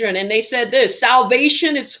Sanhedrin and they said this: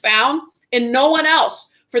 salvation is found in no one else,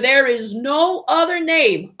 for there is no other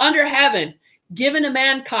name under heaven given to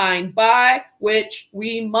mankind by which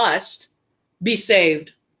we must be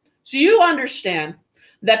saved. So you understand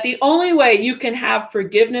that the only way you can have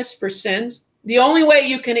forgiveness for sins, the only way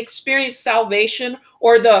you can experience salvation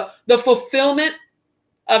or the fulfillment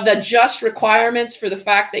of the just requirements for the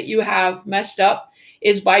fact that you have messed up,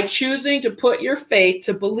 is by choosing to put your faith,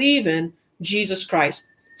 to believe in Jesus Christ,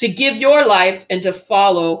 to give your life and to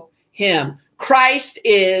follow him. Christ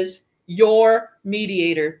is your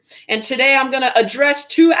mediator. And today I'm going to address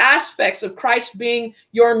two aspects of Christ being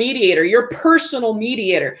your mediator, your personal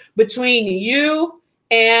mediator between you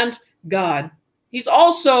and God. He's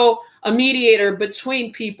also a mediator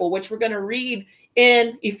between people, which we're going to read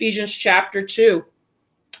in Ephesians chapter 2.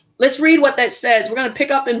 Let's read what that says. We're going to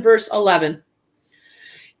pick up in verse 11.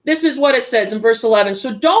 This is what it says in verse 11.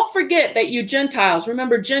 So don't forget that you Gentiles,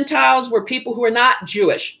 remember Gentiles were people who are not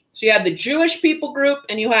Jewish. So you had the Jewish people group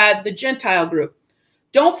and you had the Gentile group.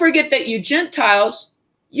 Don't forget that you Gentiles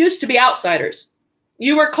used to be outsiders.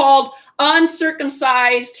 You were called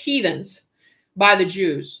uncircumcised heathens by the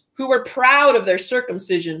Jews, who were proud of their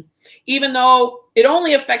circumcision, even though it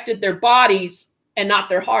only affected their bodies and not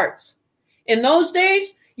their hearts. In those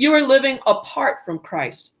days, you were living apart from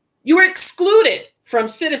Christ. You were excluded from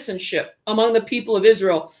citizenship among the people of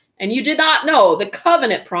Israel, and you did not know the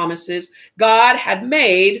covenant promises God had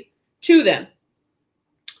made to them.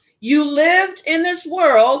 You lived in this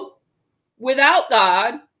world without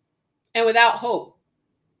God and without hope.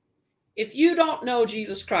 If you don't know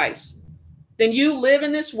Jesus Christ, then you live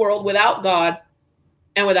in this world without God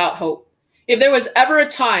and without hope. If there was ever a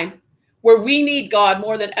time where we need God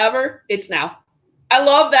more than ever, it's now. I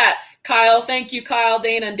love that, Kyle. Thank you, Kyle,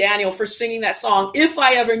 Dana, and Daniel, for singing that song. If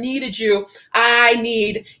I ever needed you, I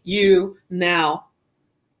need you now.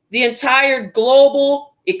 The entire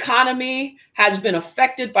global economy has been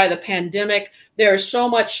affected by the pandemic. There is so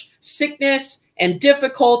much sickness and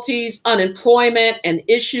difficulties, unemployment, and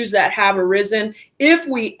issues that have arisen. If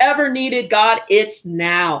we ever needed God, it's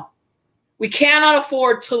now. We cannot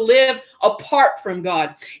afford to live apart from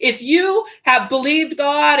God. If you have believed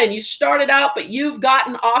God and you started out, but you've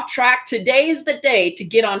gotten off track, today is the day to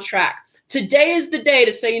get on track. Today is the day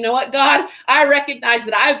to say, you know what, God, I recognize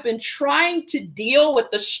that I've been trying to deal with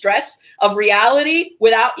the stress of reality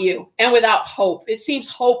without you and without hope. It seems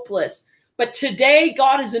hopeless. But today,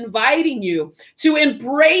 God is inviting you to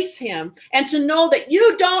embrace him and to know that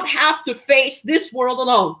you don't have to face this world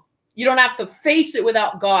alone. You don't have to face it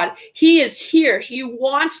without God. He is here. He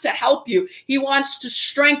wants to help you. He wants to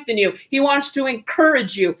strengthen you. He wants to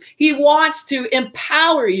encourage you. He wants to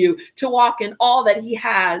empower you to walk in all that he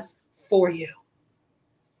has for you.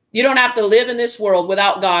 You don't have to live in this world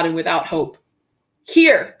without God and without hope.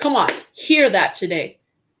 Hear, come on, hear that today.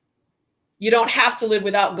 You don't have to live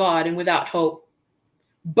without God and without hope.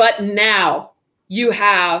 But now you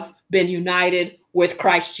have been united with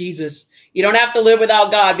Christ Jesus. You don't have to live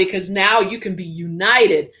without God because now you can be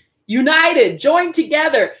united, joined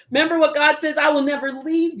together. Remember what God says, I will never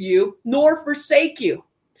leave you nor forsake you.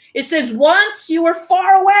 It says once you were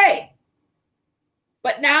far away,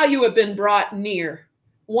 but now you have been brought near.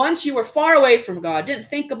 Once you were far away from God, didn't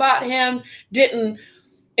think about him, didn't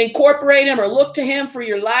incorporate him or look to him for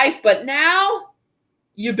your life, but now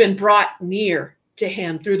you've been brought near to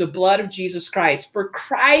him through the blood of Jesus Christ. For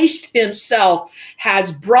Christ himself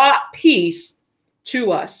has brought peace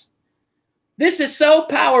to us. This is so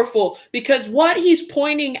powerful because what he's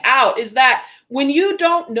pointing out is that when you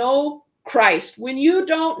don't know Christ, when you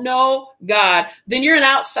don't know God, then you're an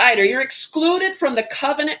outsider. You're excluded from the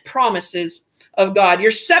covenant promises of God.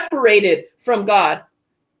 You're separated from God.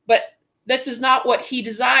 But this is not what he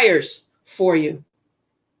desires for you.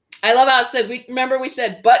 I love how it says, remember we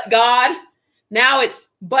said, but God. Now it's,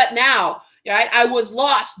 but now, right? I was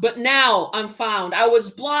lost, but now I'm found. I was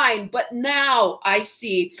blind, but now I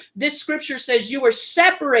see. This scripture says you were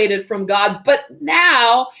separated from God, but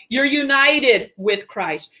now you're united with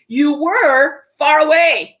Christ. You were far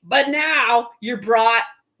away, but now you're brought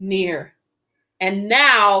near. And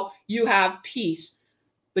now you have peace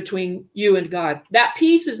between you and God. That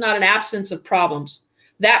peace is not an absence of problems.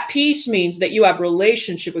 That peace means that you have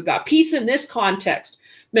relationship with God. Peace in this context.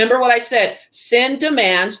 Remember what I said, sin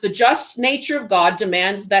demands, the just nature of God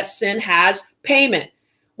demands that sin has payment.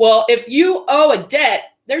 Well, if you owe a debt,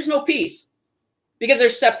 there's no peace because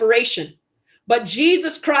there's separation. But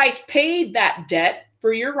Jesus Christ paid that debt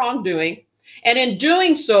for your wrongdoing. And in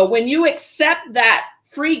doing so, when you accept that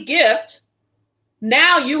free gift,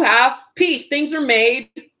 now you have peace. Things are made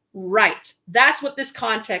right. That's what this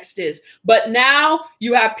context is. But now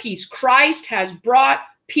you have peace. Christ has brought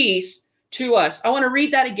peace to us. I want to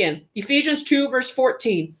read that again. Ephesians 2, verse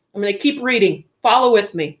 14. I'm going to keep reading. Follow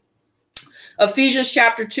with me. Ephesians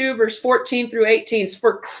chapter 2, verse 14 through 18.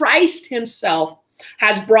 For Christ himself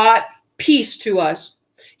has brought peace to us.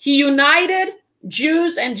 He united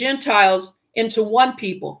Jews and Gentiles into one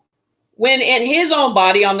people. When in his own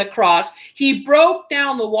body on the cross, he broke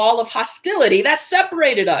down the wall of hostility that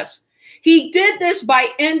separated us. He did this by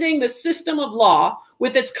ending the system of law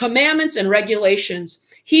with its commandments and regulations.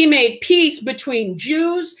 He made peace between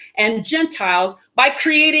Jews and Gentiles by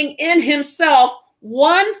creating in himself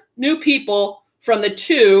one new people from the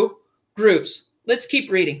two groups. Let's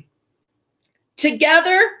keep reading.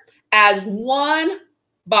 Together as one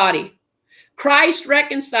body, Christ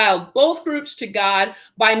reconciled both groups to God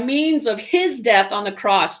by means of his death on the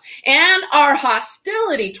cross, and our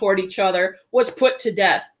hostility toward each other was put to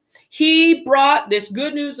death. He brought this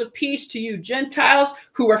good news of peace to you Gentiles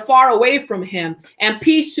who were far away from him, and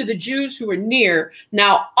peace to the Jews who were near.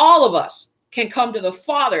 Now all of us can come to the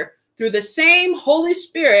Father through the same Holy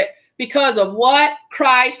Spirit because of what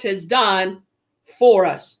Christ has done for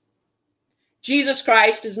us. Jesus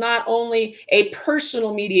Christ is not only a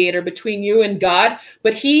personal mediator between you and God,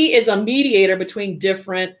 but he is a mediator between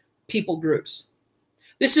different people groups.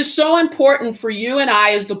 This is so important for you and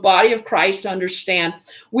I as the body of Christ to understand.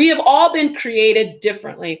 We have all been created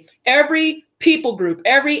differently. Every people group,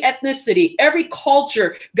 every ethnicity, every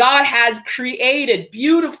culture, God has created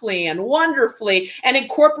beautifully and wonderfully and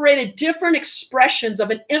incorporated different expressions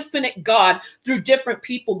of an infinite God through different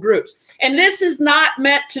people groups. And this is not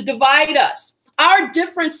meant to divide us. Our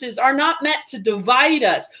differences are not meant to divide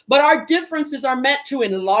us, but our differences are meant to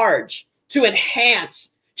enlarge, to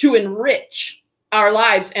enhance, to enrich our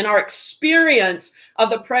lives and our experience of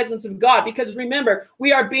the presence of God. Because remember,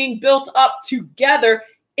 we are being built up together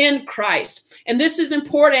in Christ. And this is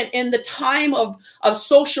important in the time of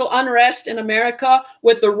social unrest in America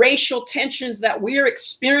with the racial tensions that we are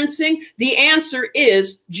experiencing. The answer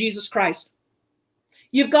is Jesus Christ.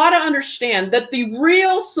 You've got to understand that the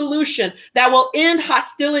real solution that will end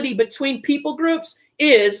hostility between people groups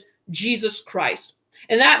is Jesus Christ.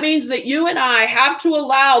 And that means that you and I have to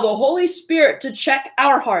allow the Holy Spirit to check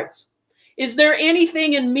our hearts. Is there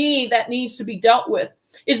anything in me that needs to be dealt with?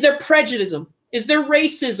 Is there prejudice? Is there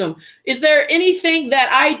racism? Is there anything that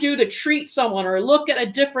I do to treat someone or look at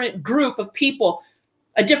a different group of people,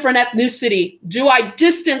 a different ethnicity? Do I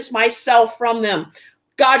distance myself from them?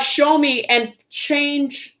 God, show me and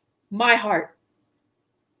change my heart.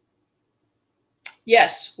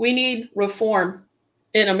 Yes, we need reform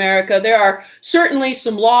in America. There are certainly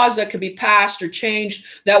some laws that could be passed or changed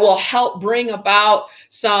that will help bring about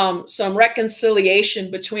some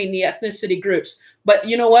reconciliation between the ethnicity groups. But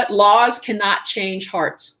you know what? Laws cannot change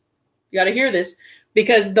hearts. You got to hear this,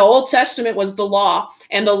 because the Old Testament was the law,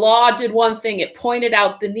 and the law did one thing. It pointed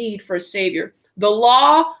out the need for a savior. The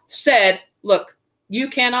law said, look, you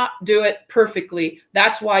cannot do it perfectly.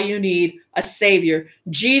 That's why you need a savior.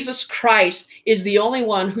 Jesus Christ is the only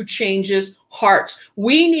one who changes hearts.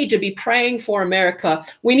 We need to be praying for America.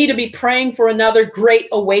 We need to be praying for another great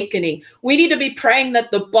awakening. We need to be praying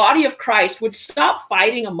that the body of Christ would stop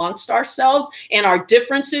fighting amongst ourselves and our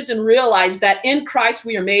differences and realize that in Christ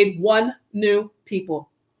we are made one new people.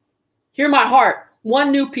 Hear my heart,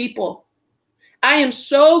 one new people. I am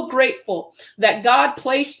so grateful that God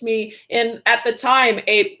placed me in, at the time,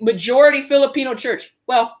 a majority Filipino church.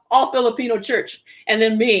 Well, all Filipino church, and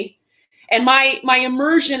then me. And my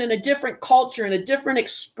immersion in a different culture and a different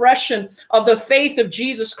expression of the faith of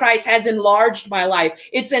Jesus Christ has enlarged my life.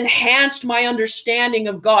 It's enhanced my understanding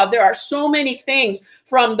of God. There are so many things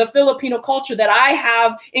from the Filipino culture that I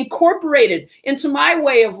have incorporated into my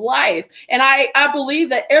way of life. And I believe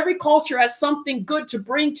that every culture has something good to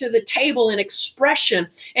bring to the table in expression.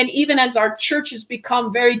 And even as our churches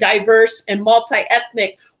become very diverse and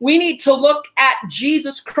multi-ethnic, we need to look at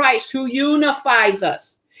Jesus Christ, who unifies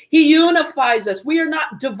us. He unifies us. We are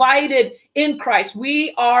not divided in Christ.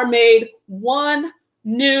 We are made one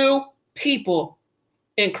new people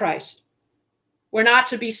in Christ. We're not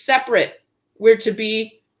to be separate. We're to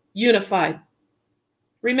be unified.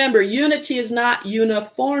 Remember, unity is not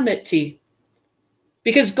uniformity,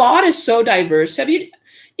 because God is so diverse.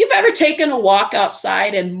 You've ever taken a walk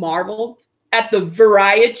outside and marveled at the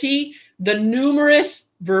variety, the numerous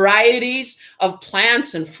varieties of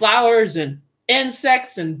plants and flowers and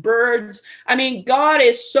insects and birds? I mean, God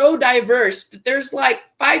is so diverse that there's like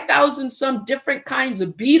 5,000 some different kinds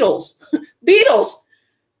of beetles. Beetles.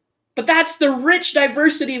 But that's the rich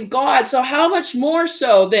diversity of God. So how much more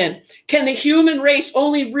so then can the human race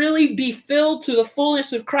only really be filled to the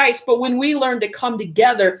fullness of Christ? But when we learn to come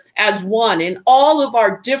together as one in all of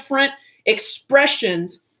our different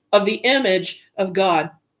expressions of the image of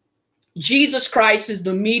God. Jesus Christ is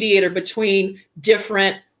the mediator between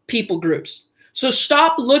different people groups. So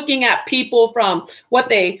stop looking at people from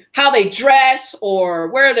how they dress or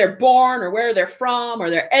where they're born or where they're from or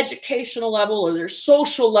their educational level or their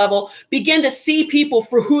social level. Begin to see people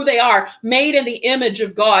for who they are, made in the image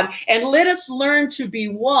of God. And let us learn to be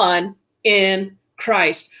one in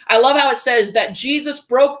Christ. I love how it says that Jesus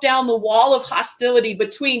broke down the wall of hostility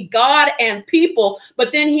between God and people,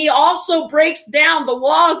 but then he also breaks down the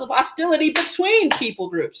walls of hostility between people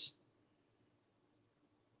groups.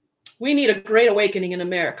 We need a great awakening in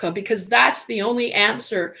America, because that's the only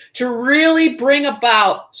answer to really bring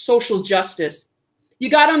about social justice. You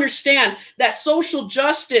got to understand that social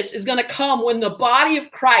justice is going to come when the body of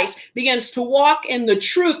Christ begins to walk in the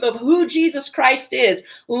truth of who Jesus Christ is,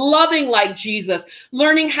 loving like Jesus,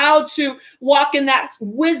 learning how to walk in that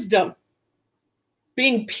wisdom,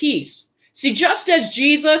 being peace. See, just as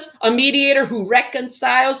Jesus, a mediator who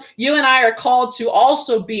reconciles, you and I are called to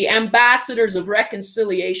also be ambassadors of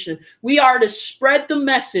reconciliation. We are to spread the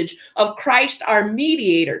message of Christ, our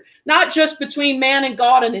mediator, not just between man and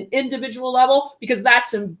God on an individual level, because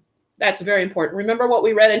that's That's very important. Remember what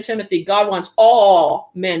we read in Timothy. God wants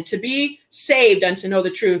all men to be saved and to know the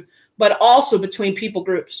truth, but also between people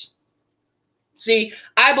groups. See,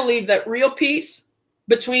 I believe that real peace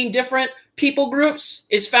between different people groups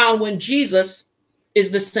is found when Jesus is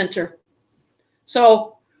the center.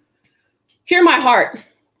 So hear my heart,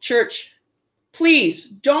 church. Please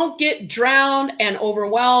don't get drowned and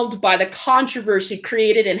overwhelmed by the controversy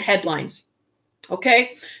created in headlines.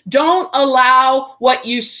 Okay? Don't allow what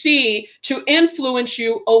you see to influence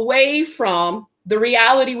you away from the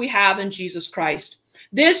reality we have in Jesus Christ.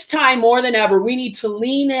 This time more than ever, we need to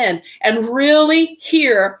lean in and really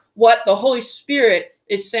hear what the Holy Spirit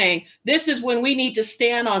is saying. This is when we need to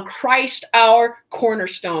stand on Christ, our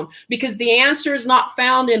cornerstone, because the answer is not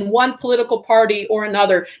found in one political party or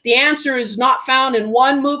another. The answer is not found in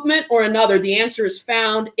one movement or another. The answer is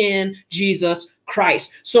found in Jesus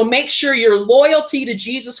Christ. So make sure your loyalty to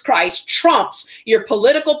Jesus Christ trumps your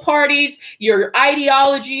political parties, your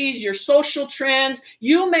ideologies, your social trends.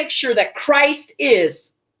 You make sure that Christ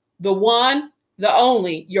is the one, the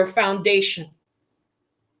only, your foundation.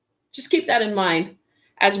 Just keep that in mind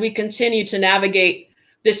as we continue to navigate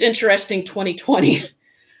this interesting 2020.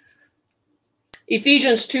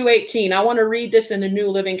 Ephesians 2:18. I want to read this in the New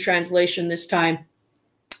Living Translation this time.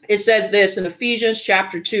 It says this in Ephesians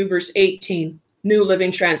chapter 2, verse 18, New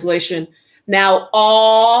Living Translation. Now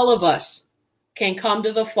all of us can come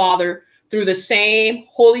to the Father through the same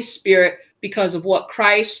Holy Spirit because of what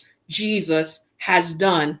Christ Jesus has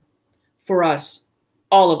done for us,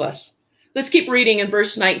 all of us. Let's keep reading in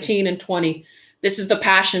verse 19 and 20. This is the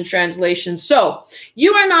Passion Translation. So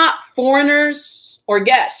you are not foreigners or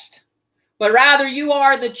guests, but rather you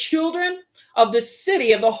are the children of the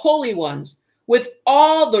city of the holy ones, with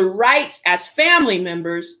all the rights as family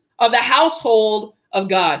members of the household of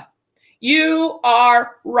God. You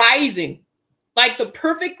are rising like the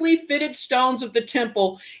perfectly fitted stones of the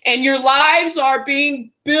temple, and your lives are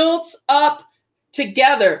being built up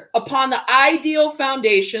together upon the ideal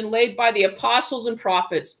foundation laid by the apostles and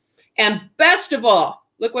prophets. And best of all,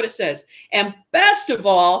 look what it says. And best of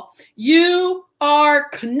all, you are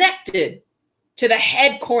connected to the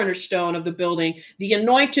head cornerstone of the building, the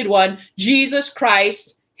anointed one, Jesus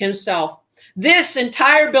Christ himself. This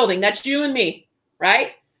entire building, that's you and me,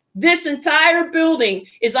 right? This entire building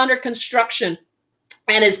is under construction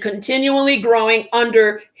and is continually growing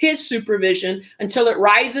under his supervision until it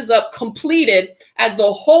rises up completed as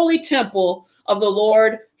the holy temple of the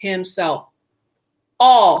Lord himself.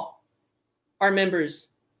 All are members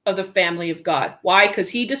of the family of God. Why? Because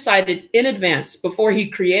he decided in advance, before he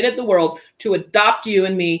created the world, to adopt you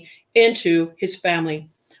and me into his family.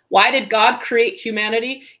 Why did God create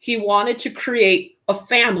humanity? He wanted to create a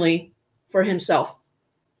family for himself.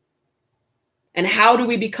 And how do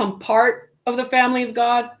we become part of the family of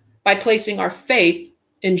God? By placing our faith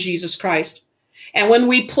in Jesus Christ. And when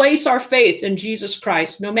we place our faith in Jesus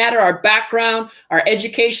Christ, no matter our background, our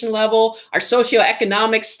education level, our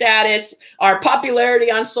socioeconomic status, our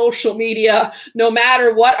popularity on social media, no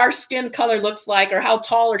matter what our skin color looks like or how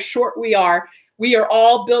tall or short we are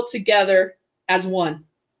all built together as one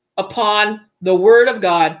upon the word of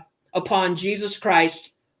God, upon Jesus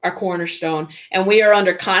Christ, our cornerstone. And we are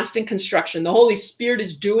under constant construction. The Holy Spirit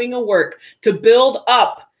is doing a work to build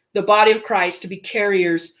up the body of Christ to be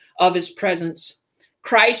carriers of his presence.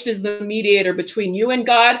 Christ is the mediator between you and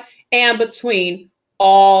God and between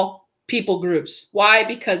all people groups. Why?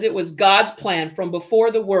 Because it was God's plan from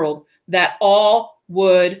before the world that all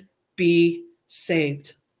would be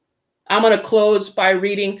saved. I'm going to close by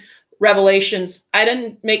reading Revelations. I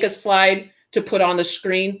didn't make a slide to put on the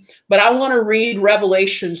screen, but I want to read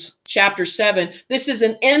Revelations chapter 7. This is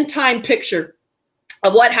an end time picture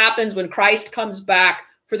of what happens when Christ comes back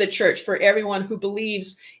for the church, for everyone who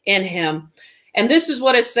believes in him. And this is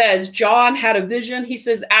what it says. John had a vision. He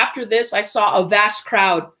says, after this, I saw a vast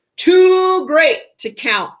crowd, too great to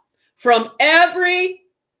count, from every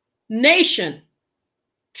nation,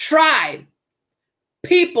 tribe,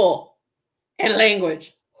 people, and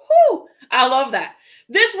language. Whew, I love that.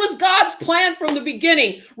 This was God's plan from the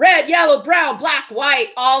beginning. Red, yellow, brown, black,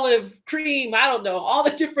 white, olive, cream, I don't know, all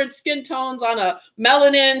the different skin tones on a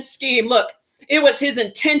melanin scheme. Look, it was his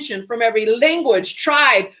intention from every language,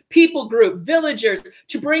 tribe, people group, villagers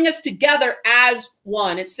to bring us together as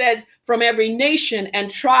one. It says from every nation and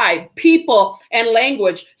tribe, people and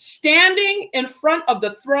language, standing in front of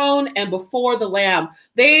the throne and before the Lamb.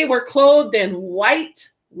 They were clothed in white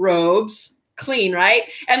robes, clean, right?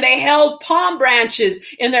 And they held palm branches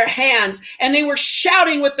in their hands, and they were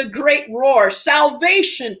shouting with a great roar,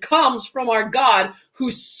 salvation comes from our God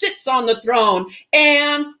who sits on the throne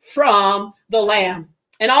and from the Lamb.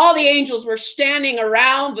 And all the angels were standing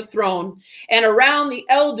around the throne and around the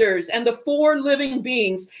elders and the 4 living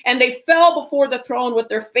beings. And they fell before the throne with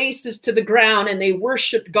their faces to the ground, and they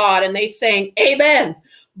worshiped God. And they sang, Amen.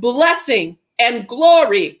 Blessing and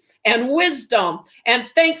glory and wisdom and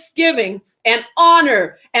thanksgiving and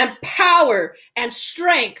honor and power and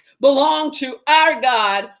strength belong to our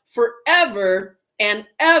God forever and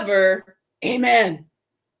ever. Amen.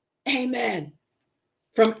 Amen.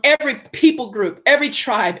 From every people group, every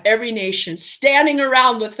tribe, every nation, standing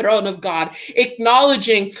around the throne of God,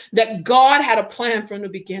 acknowledging that God had a plan from the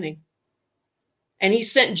beginning. And he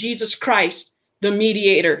sent Jesus Christ, the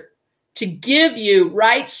mediator, to give you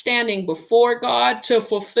right standing before God, to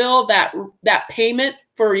fulfill that payment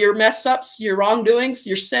for your mess ups, your wrongdoings,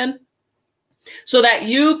 your sin, so that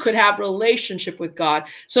you could have relationship with God,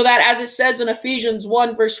 so that, as it says in Ephesians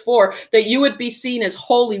 1 verse 4, that you would be seen as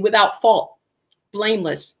holy, without fault,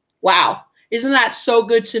 blameless. Wow. Isn't that so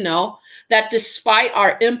good to know that despite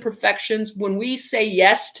our imperfections, when we say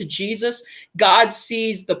yes to Jesus, God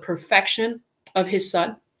sees the perfection of his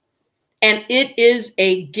son? And it is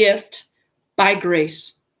a gift by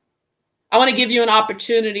grace. I want to give you an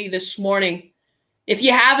opportunity this morning. If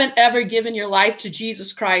you haven't ever given your life to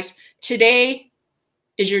Jesus Christ, today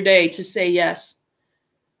is your day to say yes.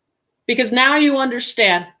 Because now you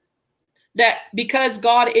understand that because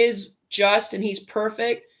God is just and he's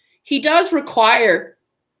perfect, he does require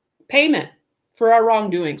payment for our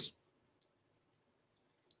wrongdoings.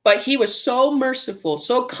 But he was so merciful,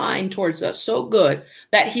 so kind towards us, so good,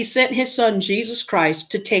 that he sent his son, Jesus Christ,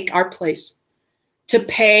 to take our place, to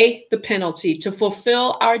pay the penalty, to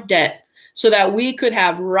fulfill our debt, so that we could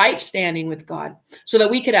have right standing with God, so that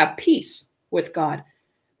we could have peace with God.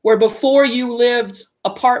 Where before you lived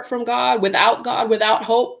apart from God, without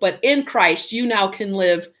hope, but in Christ, you now can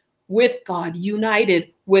live with God,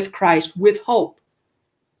 united with Christ, with hope.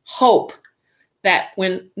 Hope that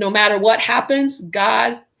when no matter what happens,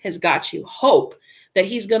 God has got you. Hope that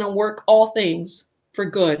he's going to work all things for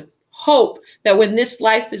good. Hope that when this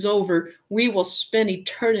life is over, we will spend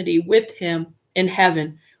eternity with him in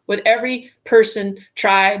heaven, with every person,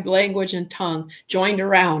 tribe, language, and tongue joined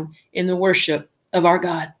around in the worship of our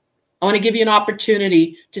God. I want to give you an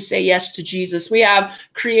opportunity to say yes to Jesus. We have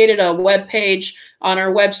created a webpage on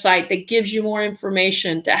our website that gives you more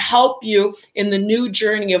information to help you in the new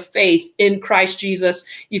journey of faith in Christ Jesus.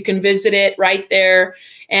 You can visit it right there.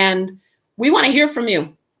 And we want to hear from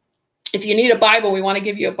you. If you need a Bible, we want to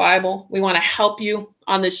give you a Bible. We want to help you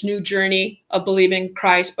on this new journey of believing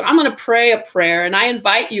Christ. But I'm going to pray a prayer, and I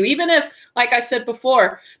invite you, even if, like I said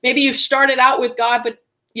before, maybe you've started out with God, but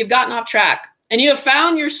you've gotten off track. And you have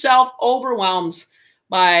found yourself overwhelmed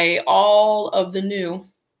by all of the new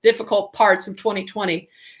difficult parts of 2020.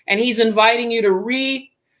 And he's inviting you to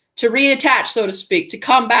reattach, so to speak, to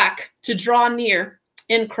come back, to draw near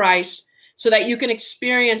in Christ, so that you can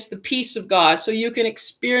experience the peace of God, so you can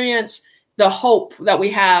experience the hope that we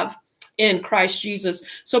have in Christ Jesus.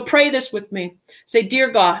 So pray this with me. Say, Dear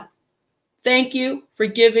God, thank you for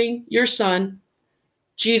giving your son,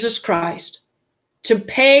 Jesus Christ, to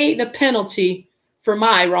pay the penalty for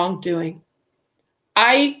my wrongdoing.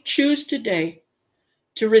 I choose today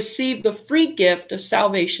to receive the free gift of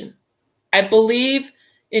salvation. I believe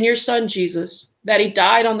in your son, Jesus, that he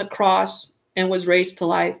died on the cross and was raised to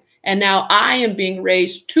life. And now I am being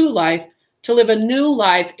raised to life, to live a new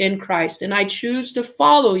life in Christ. And I choose to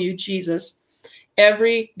follow you, Jesus,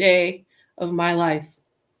 every day of my life.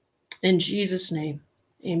 In Jesus' name,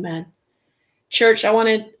 amen. Church, I want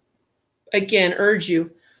to again urge you,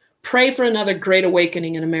 pray for another great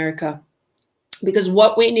awakening in America, because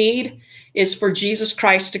what we need is for Jesus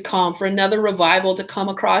Christ to come, for another revival to come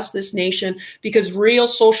across this nation, because real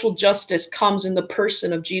social justice comes in the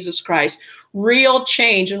person of Jesus Christ. Real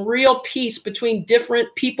change and real peace between different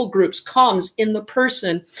people groups comes in the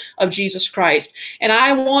person of Jesus Christ. And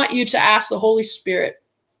I want you to ask the Holy Spirit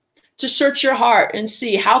to search your heart and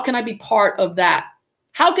see, how can I be part of that?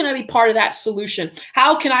 How can I be part of that solution?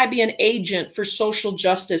 How can I be an agent for social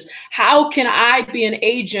justice? How can I be an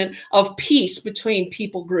agent of peace between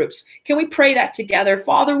people groups? Can we pray that together?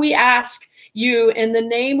 Father, we ask you in the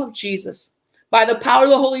name of Jesus, by the power of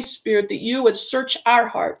the Holy Spirit, that you would search our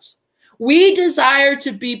hearts. We desire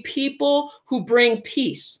to be people who bring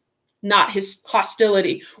peace, not his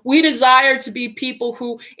hostility. We desire to be people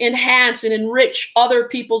who enhance and enrich other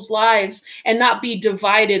people's lives and not be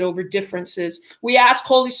divided over differences. We ask,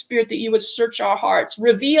 Holy Spirit, that you would search our hearts,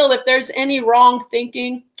 reveal if there's any wrong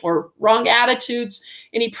thinking or wrong attitudes,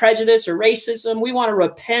 any prejudice or racism. We want to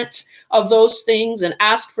repent of those things and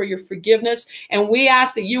ask for your forgiveness. And we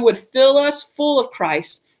ask that you would fill us full of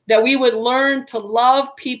Christ, that we would learn to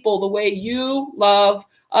love people the way you love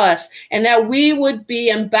us, and that we would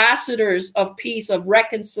be ambassadors of peace, of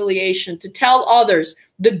reconciliation, to tell others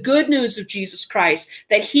the good news of Jesus Christ,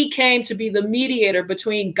 that he came to be the mediator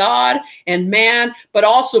between God and man, but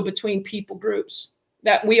also between people groups,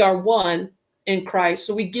 that we are one in Christ.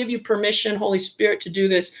 So we give you permission, Holy Spirit, to do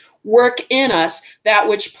this work in us, that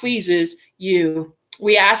which pleases you.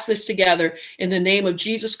 We ask this together in the name of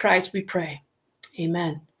Jesus Christ, we pray.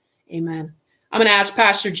 Amen. Amen. I'm going to ask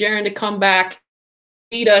Pastor Jaron to come back,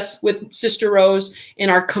 lead us with Sister Rose in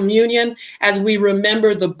our communion as we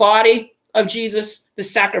remember the body of Jesus, the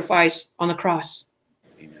sacrifice on the cross.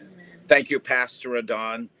 Amen. Thank you, Pastor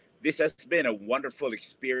Adon. This has been a wonderful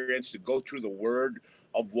experience to go through the word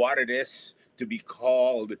of what it is to be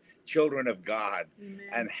called children of God. Amen.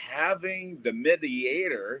 And having the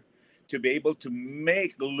mediator to be able to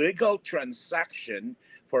make legal transaction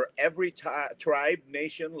for every tribe,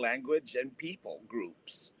 nation, language, and people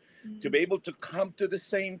groups, to be able to come to the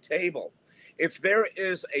same table. If there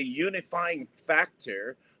is a unifying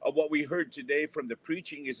factor of what we heard today from the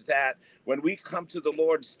preaching, is that when we come to the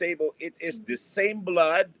Lord's table, it is the same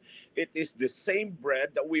blood, it is the same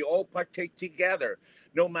bread that we all partake together.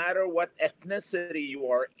 No matter what ethnicity you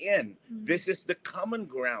are in, this is the common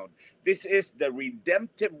ground. This is the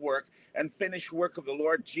redemptive work and finished work of the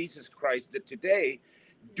Lord Jesus Christ, that today,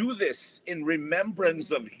 do this in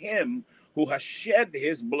remembrance of him who has shed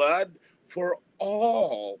his blood for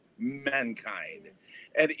all mankind.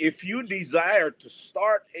 And if you desire to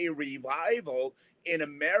start a revival in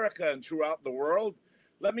America and throughout the world,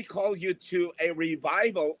 let me call you to a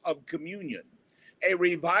revival of communion, a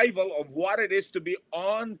revival of what it is to be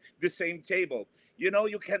on the same table. You know,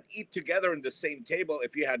 you can eat together in the same table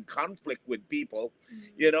if you had conflict with people,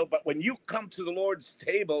 you know, but when you come to the Lord's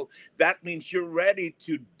table, that means you're ready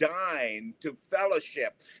to dine, to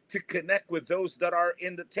fellowship, to connect with those that are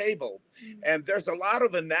in the table. And there's a lot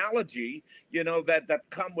of analogy, you know, that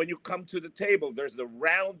come when you come to the table. There's the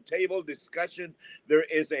round table discussion. There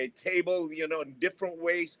is a table, you know, in different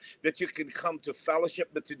ways that you can come to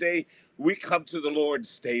fellowship. But today we come to the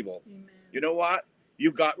Lord's table. Amen. You know what?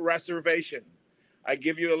 You got reservation. I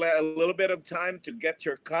give you a little bit of time to get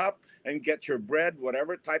your cup and get your bread,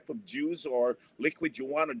 whatever type of juice or liquid you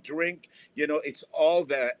want to drink. You know, it's all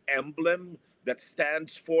the emblem that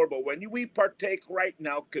stands for. But when we partake right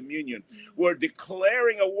now communion, we're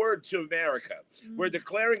declaring a word to America. We're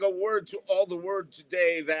declaring a word to all the world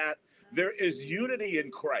today that there is unity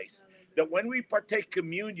in Christ. That when we partake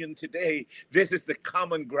communion today, this is the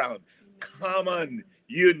common ground, common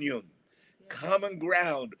union, common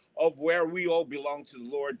ground of where we all belong to the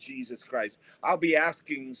Lord Jesus Christ. I'll be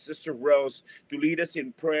asking Sister Rose to lead us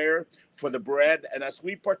in prayer for the bread. And as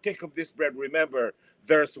we partake of this bread, remember,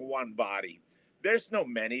 there's one body. There's no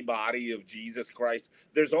many body of Jesus Christ.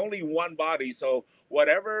 There's only one body. So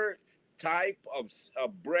whatever type of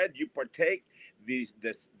bread you partake, the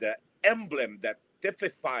emblem that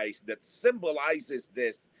typifies, that symbolizes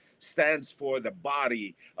this, stands for the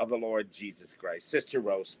body of the Lord Jesus Christ. Sister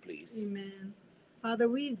Rose, please. Amen. Father,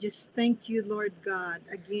 we just thank you, Lord God,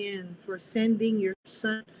 again for sending your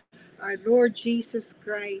Son, our Lord Jesus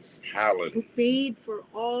Christ, Hallelujah, who paid for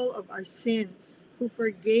all of our sins, who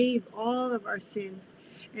forgave all of our sins,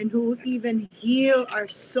 and who even healed our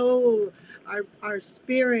soul, our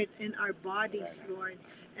spirit, and our bodies, Lord.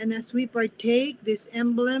 And as we partake this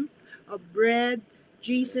emblem of bread,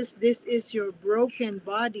 Jesus, this is your broken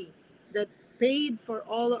body that paid for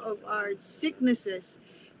all of our sicknesses,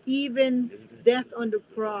 even death on the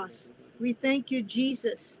cross. We thank you,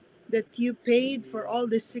 Jesus, that you paid for all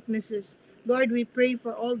the sicknesses. Lord, we pray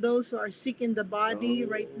for all those who are sick in the body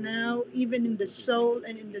right now, even in the soul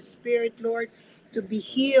and in the spirit, Lord, to be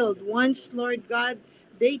healed. Once, Lord God,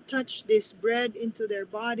 they touch this bread into their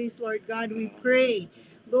bodies, Lord God, we pray,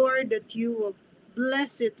 Lord, that you will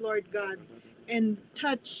bless it, Lord God, and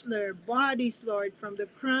touch their bodies, Lord, from the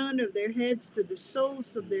crown of their heads to the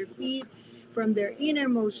soles of their feet, from their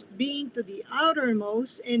innermost being to the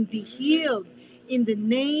outermost, and be healed in the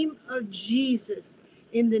name of Jesus.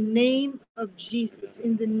 In the name of Jesus.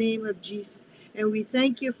 In the name of Jesus. And we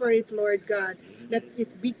thank you for it, Lord God. Let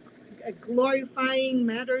it be a glorifying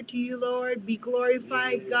matter to you, Lord. Be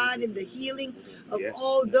glorified, God, in the healing of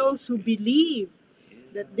all those who believe,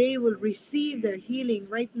 that they will receive their healing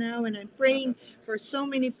right now. And I'm praying for so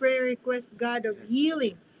many prayer requests, God, of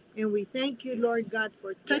healing. And we thank you, Lord God,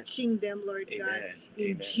 for touching them, Lord God,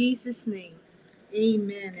 in Jesus' name.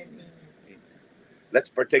 Amen and amen. Let's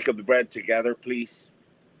partake of the bread together, please.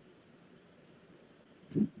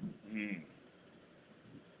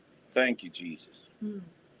 Thank you, Jesus.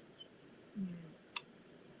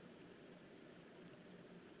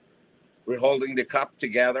 We're holding the cup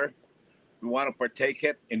together. We want to partake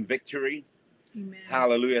it in victory. Amen.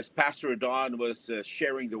 Hallelujah. As Pastor Don was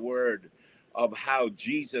sharing the word of how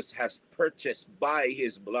Jesus has purchased by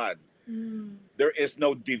his blood, there is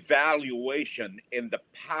no devaluation in the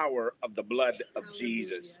power of the blood of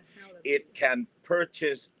Jesus. It can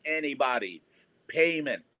purchase anybody.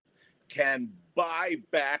 Payment can buy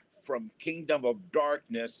back from kingdom of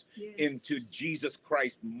darkness into Jesus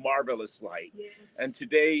Christ's marvelous light. And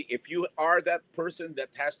today, if you are that person that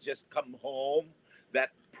has just come home,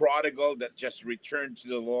 that prodigal that just returned to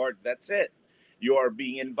the Lord, that's it. You are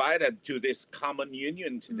being invited to this common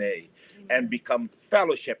union today and become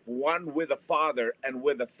fellowship, one with the Father and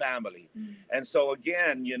with the family. And so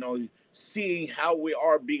again, you know, seeing how we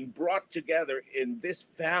are being brought together in this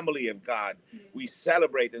family of God, we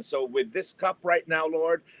celebrate. And so with this cup right now,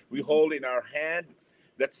 Lord, we hold in our hand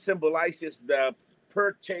that symbolizes the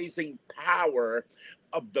purchasing power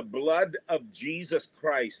of the blood of Jesus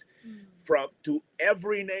Christ from to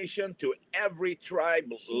every nation, to every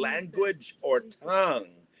tribe, language, or tongue.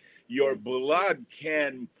 Your blood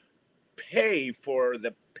can pay for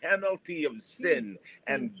the penalty of sin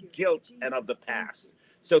and guilt and of the past.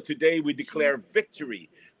 So today we declare victory.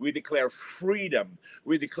 We declare freedom.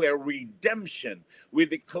 We declare redemption. We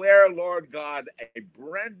declare, Lord God, a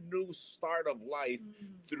brand new start of life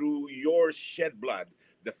through your shed blood,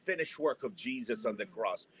 the finished work of Jesus on the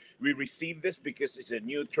cross. We receive this because it's a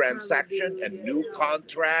new transaction, a new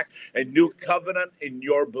contract, a new covenant in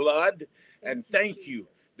your blood. And thank you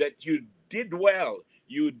that you did well.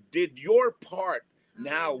 You did your part.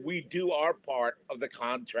 Now we do our part of the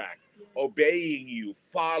contract, obeying you,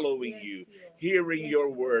 following you, hearing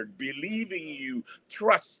your word, believing you,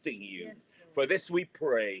 trusting you. For this we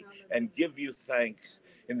pray and give you thanks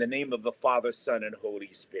in the name of the Father, Son, and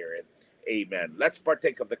Holy Spirit. Amen. Let's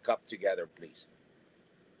partake of the cup together, please.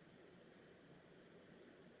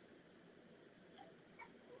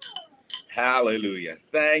 Hallelujah.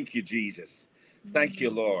 Thank you, Jesus. Thank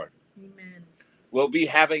you, Lord. Amen. We'll be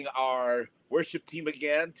having our worship team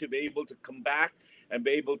again to be able to come back and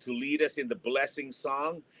be able to lead us in the blessing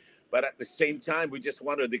song. But at the same time, we just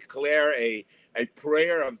want to declare a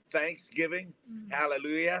prayer of thanksgiving.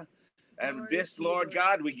 Hallelujah. And this, Lord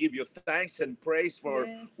God, we give you thanks and praise for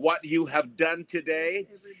what you have done today.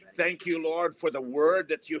 Thank you, Lord, for the word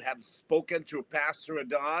that you have spoken through Pastor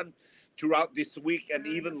Adon throughout this week, and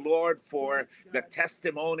even, Lord, for the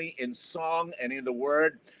testimony in song and in the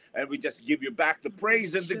word. And we just give you back the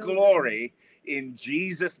praise and the glory in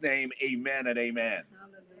Jesus' name. Amen and amen.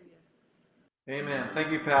 Amen.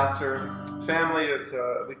 Thank you, Pastor. Family, as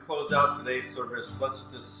we close out today's service, let's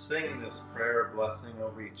just sing this prayer of blessing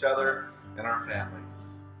over each other and our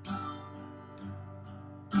families.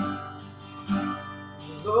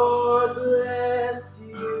 Lord bless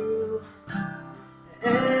you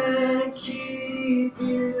and keep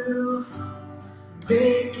you.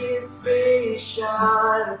 Make his face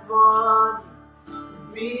shine upon you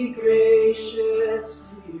and be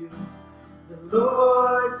gracious to you. The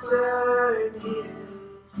Lord turn his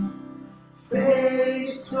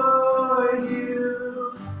face toward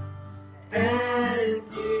you and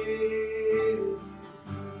give you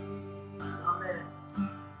peace. Amen.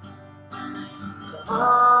 Amen.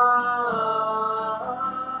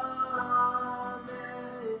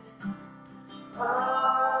 Amen. Amen.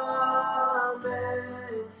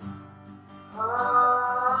 Amen. Amen.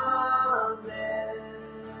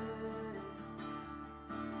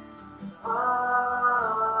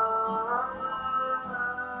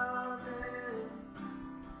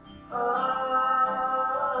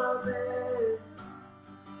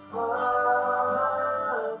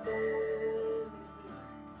 Amen.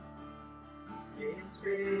 May his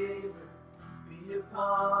favor be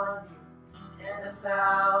upon you and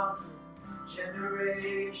 1,000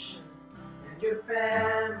 generations, and your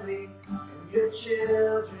family, and your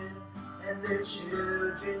children, and their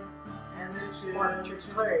children, and their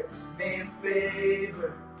children. May his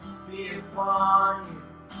favor be upon you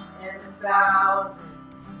and 1,000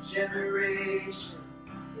 generations,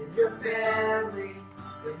 and your family,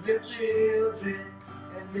 and your children,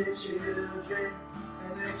 and their children,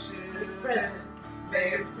 and their children. May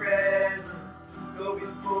his presence go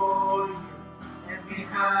before you and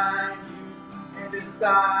behind you and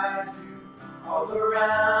beside you, all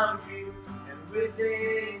around you and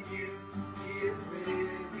within you. He is with you.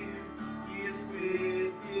 He is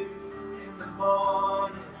with you in the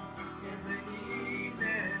morning, in the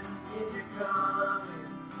evening, in your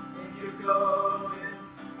coming, in your going,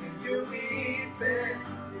 in your weeping,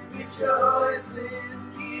 in rejoicing.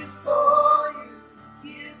 He is for you.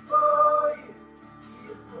 He is for you.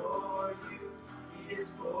 He is for you. He is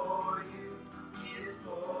for you.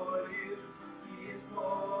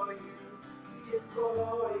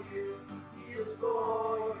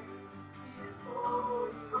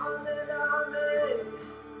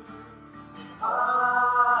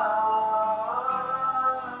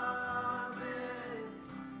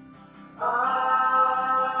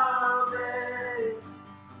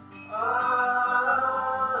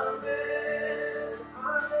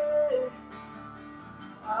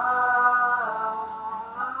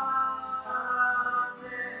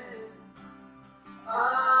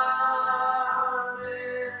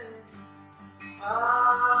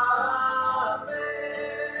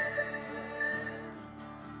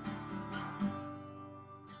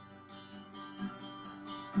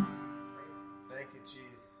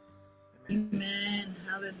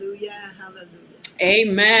 Hallelujah. Hallelujah.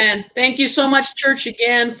 Amen. Thank you so much, church,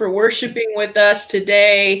 again, for worshiping with us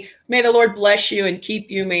today. May the Lord bless you and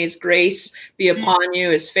keep you. May his grace be upon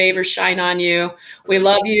you, his favor shine on you. We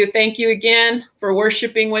love you. Thank you again for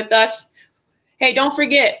worshiping with us. Hey, don't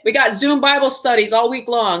forget, we got Zoom Bible studies all week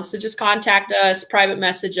long. So just contact us, private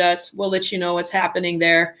message us. We'll let you know what's happening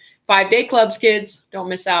there. 5-day clubs, kids. Don't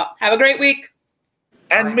miss out. Have a great week.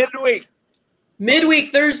 And midweek.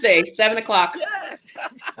 Midweek Thursday, 7 o'clock. Yes.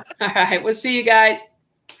 All right. We'll see you guys.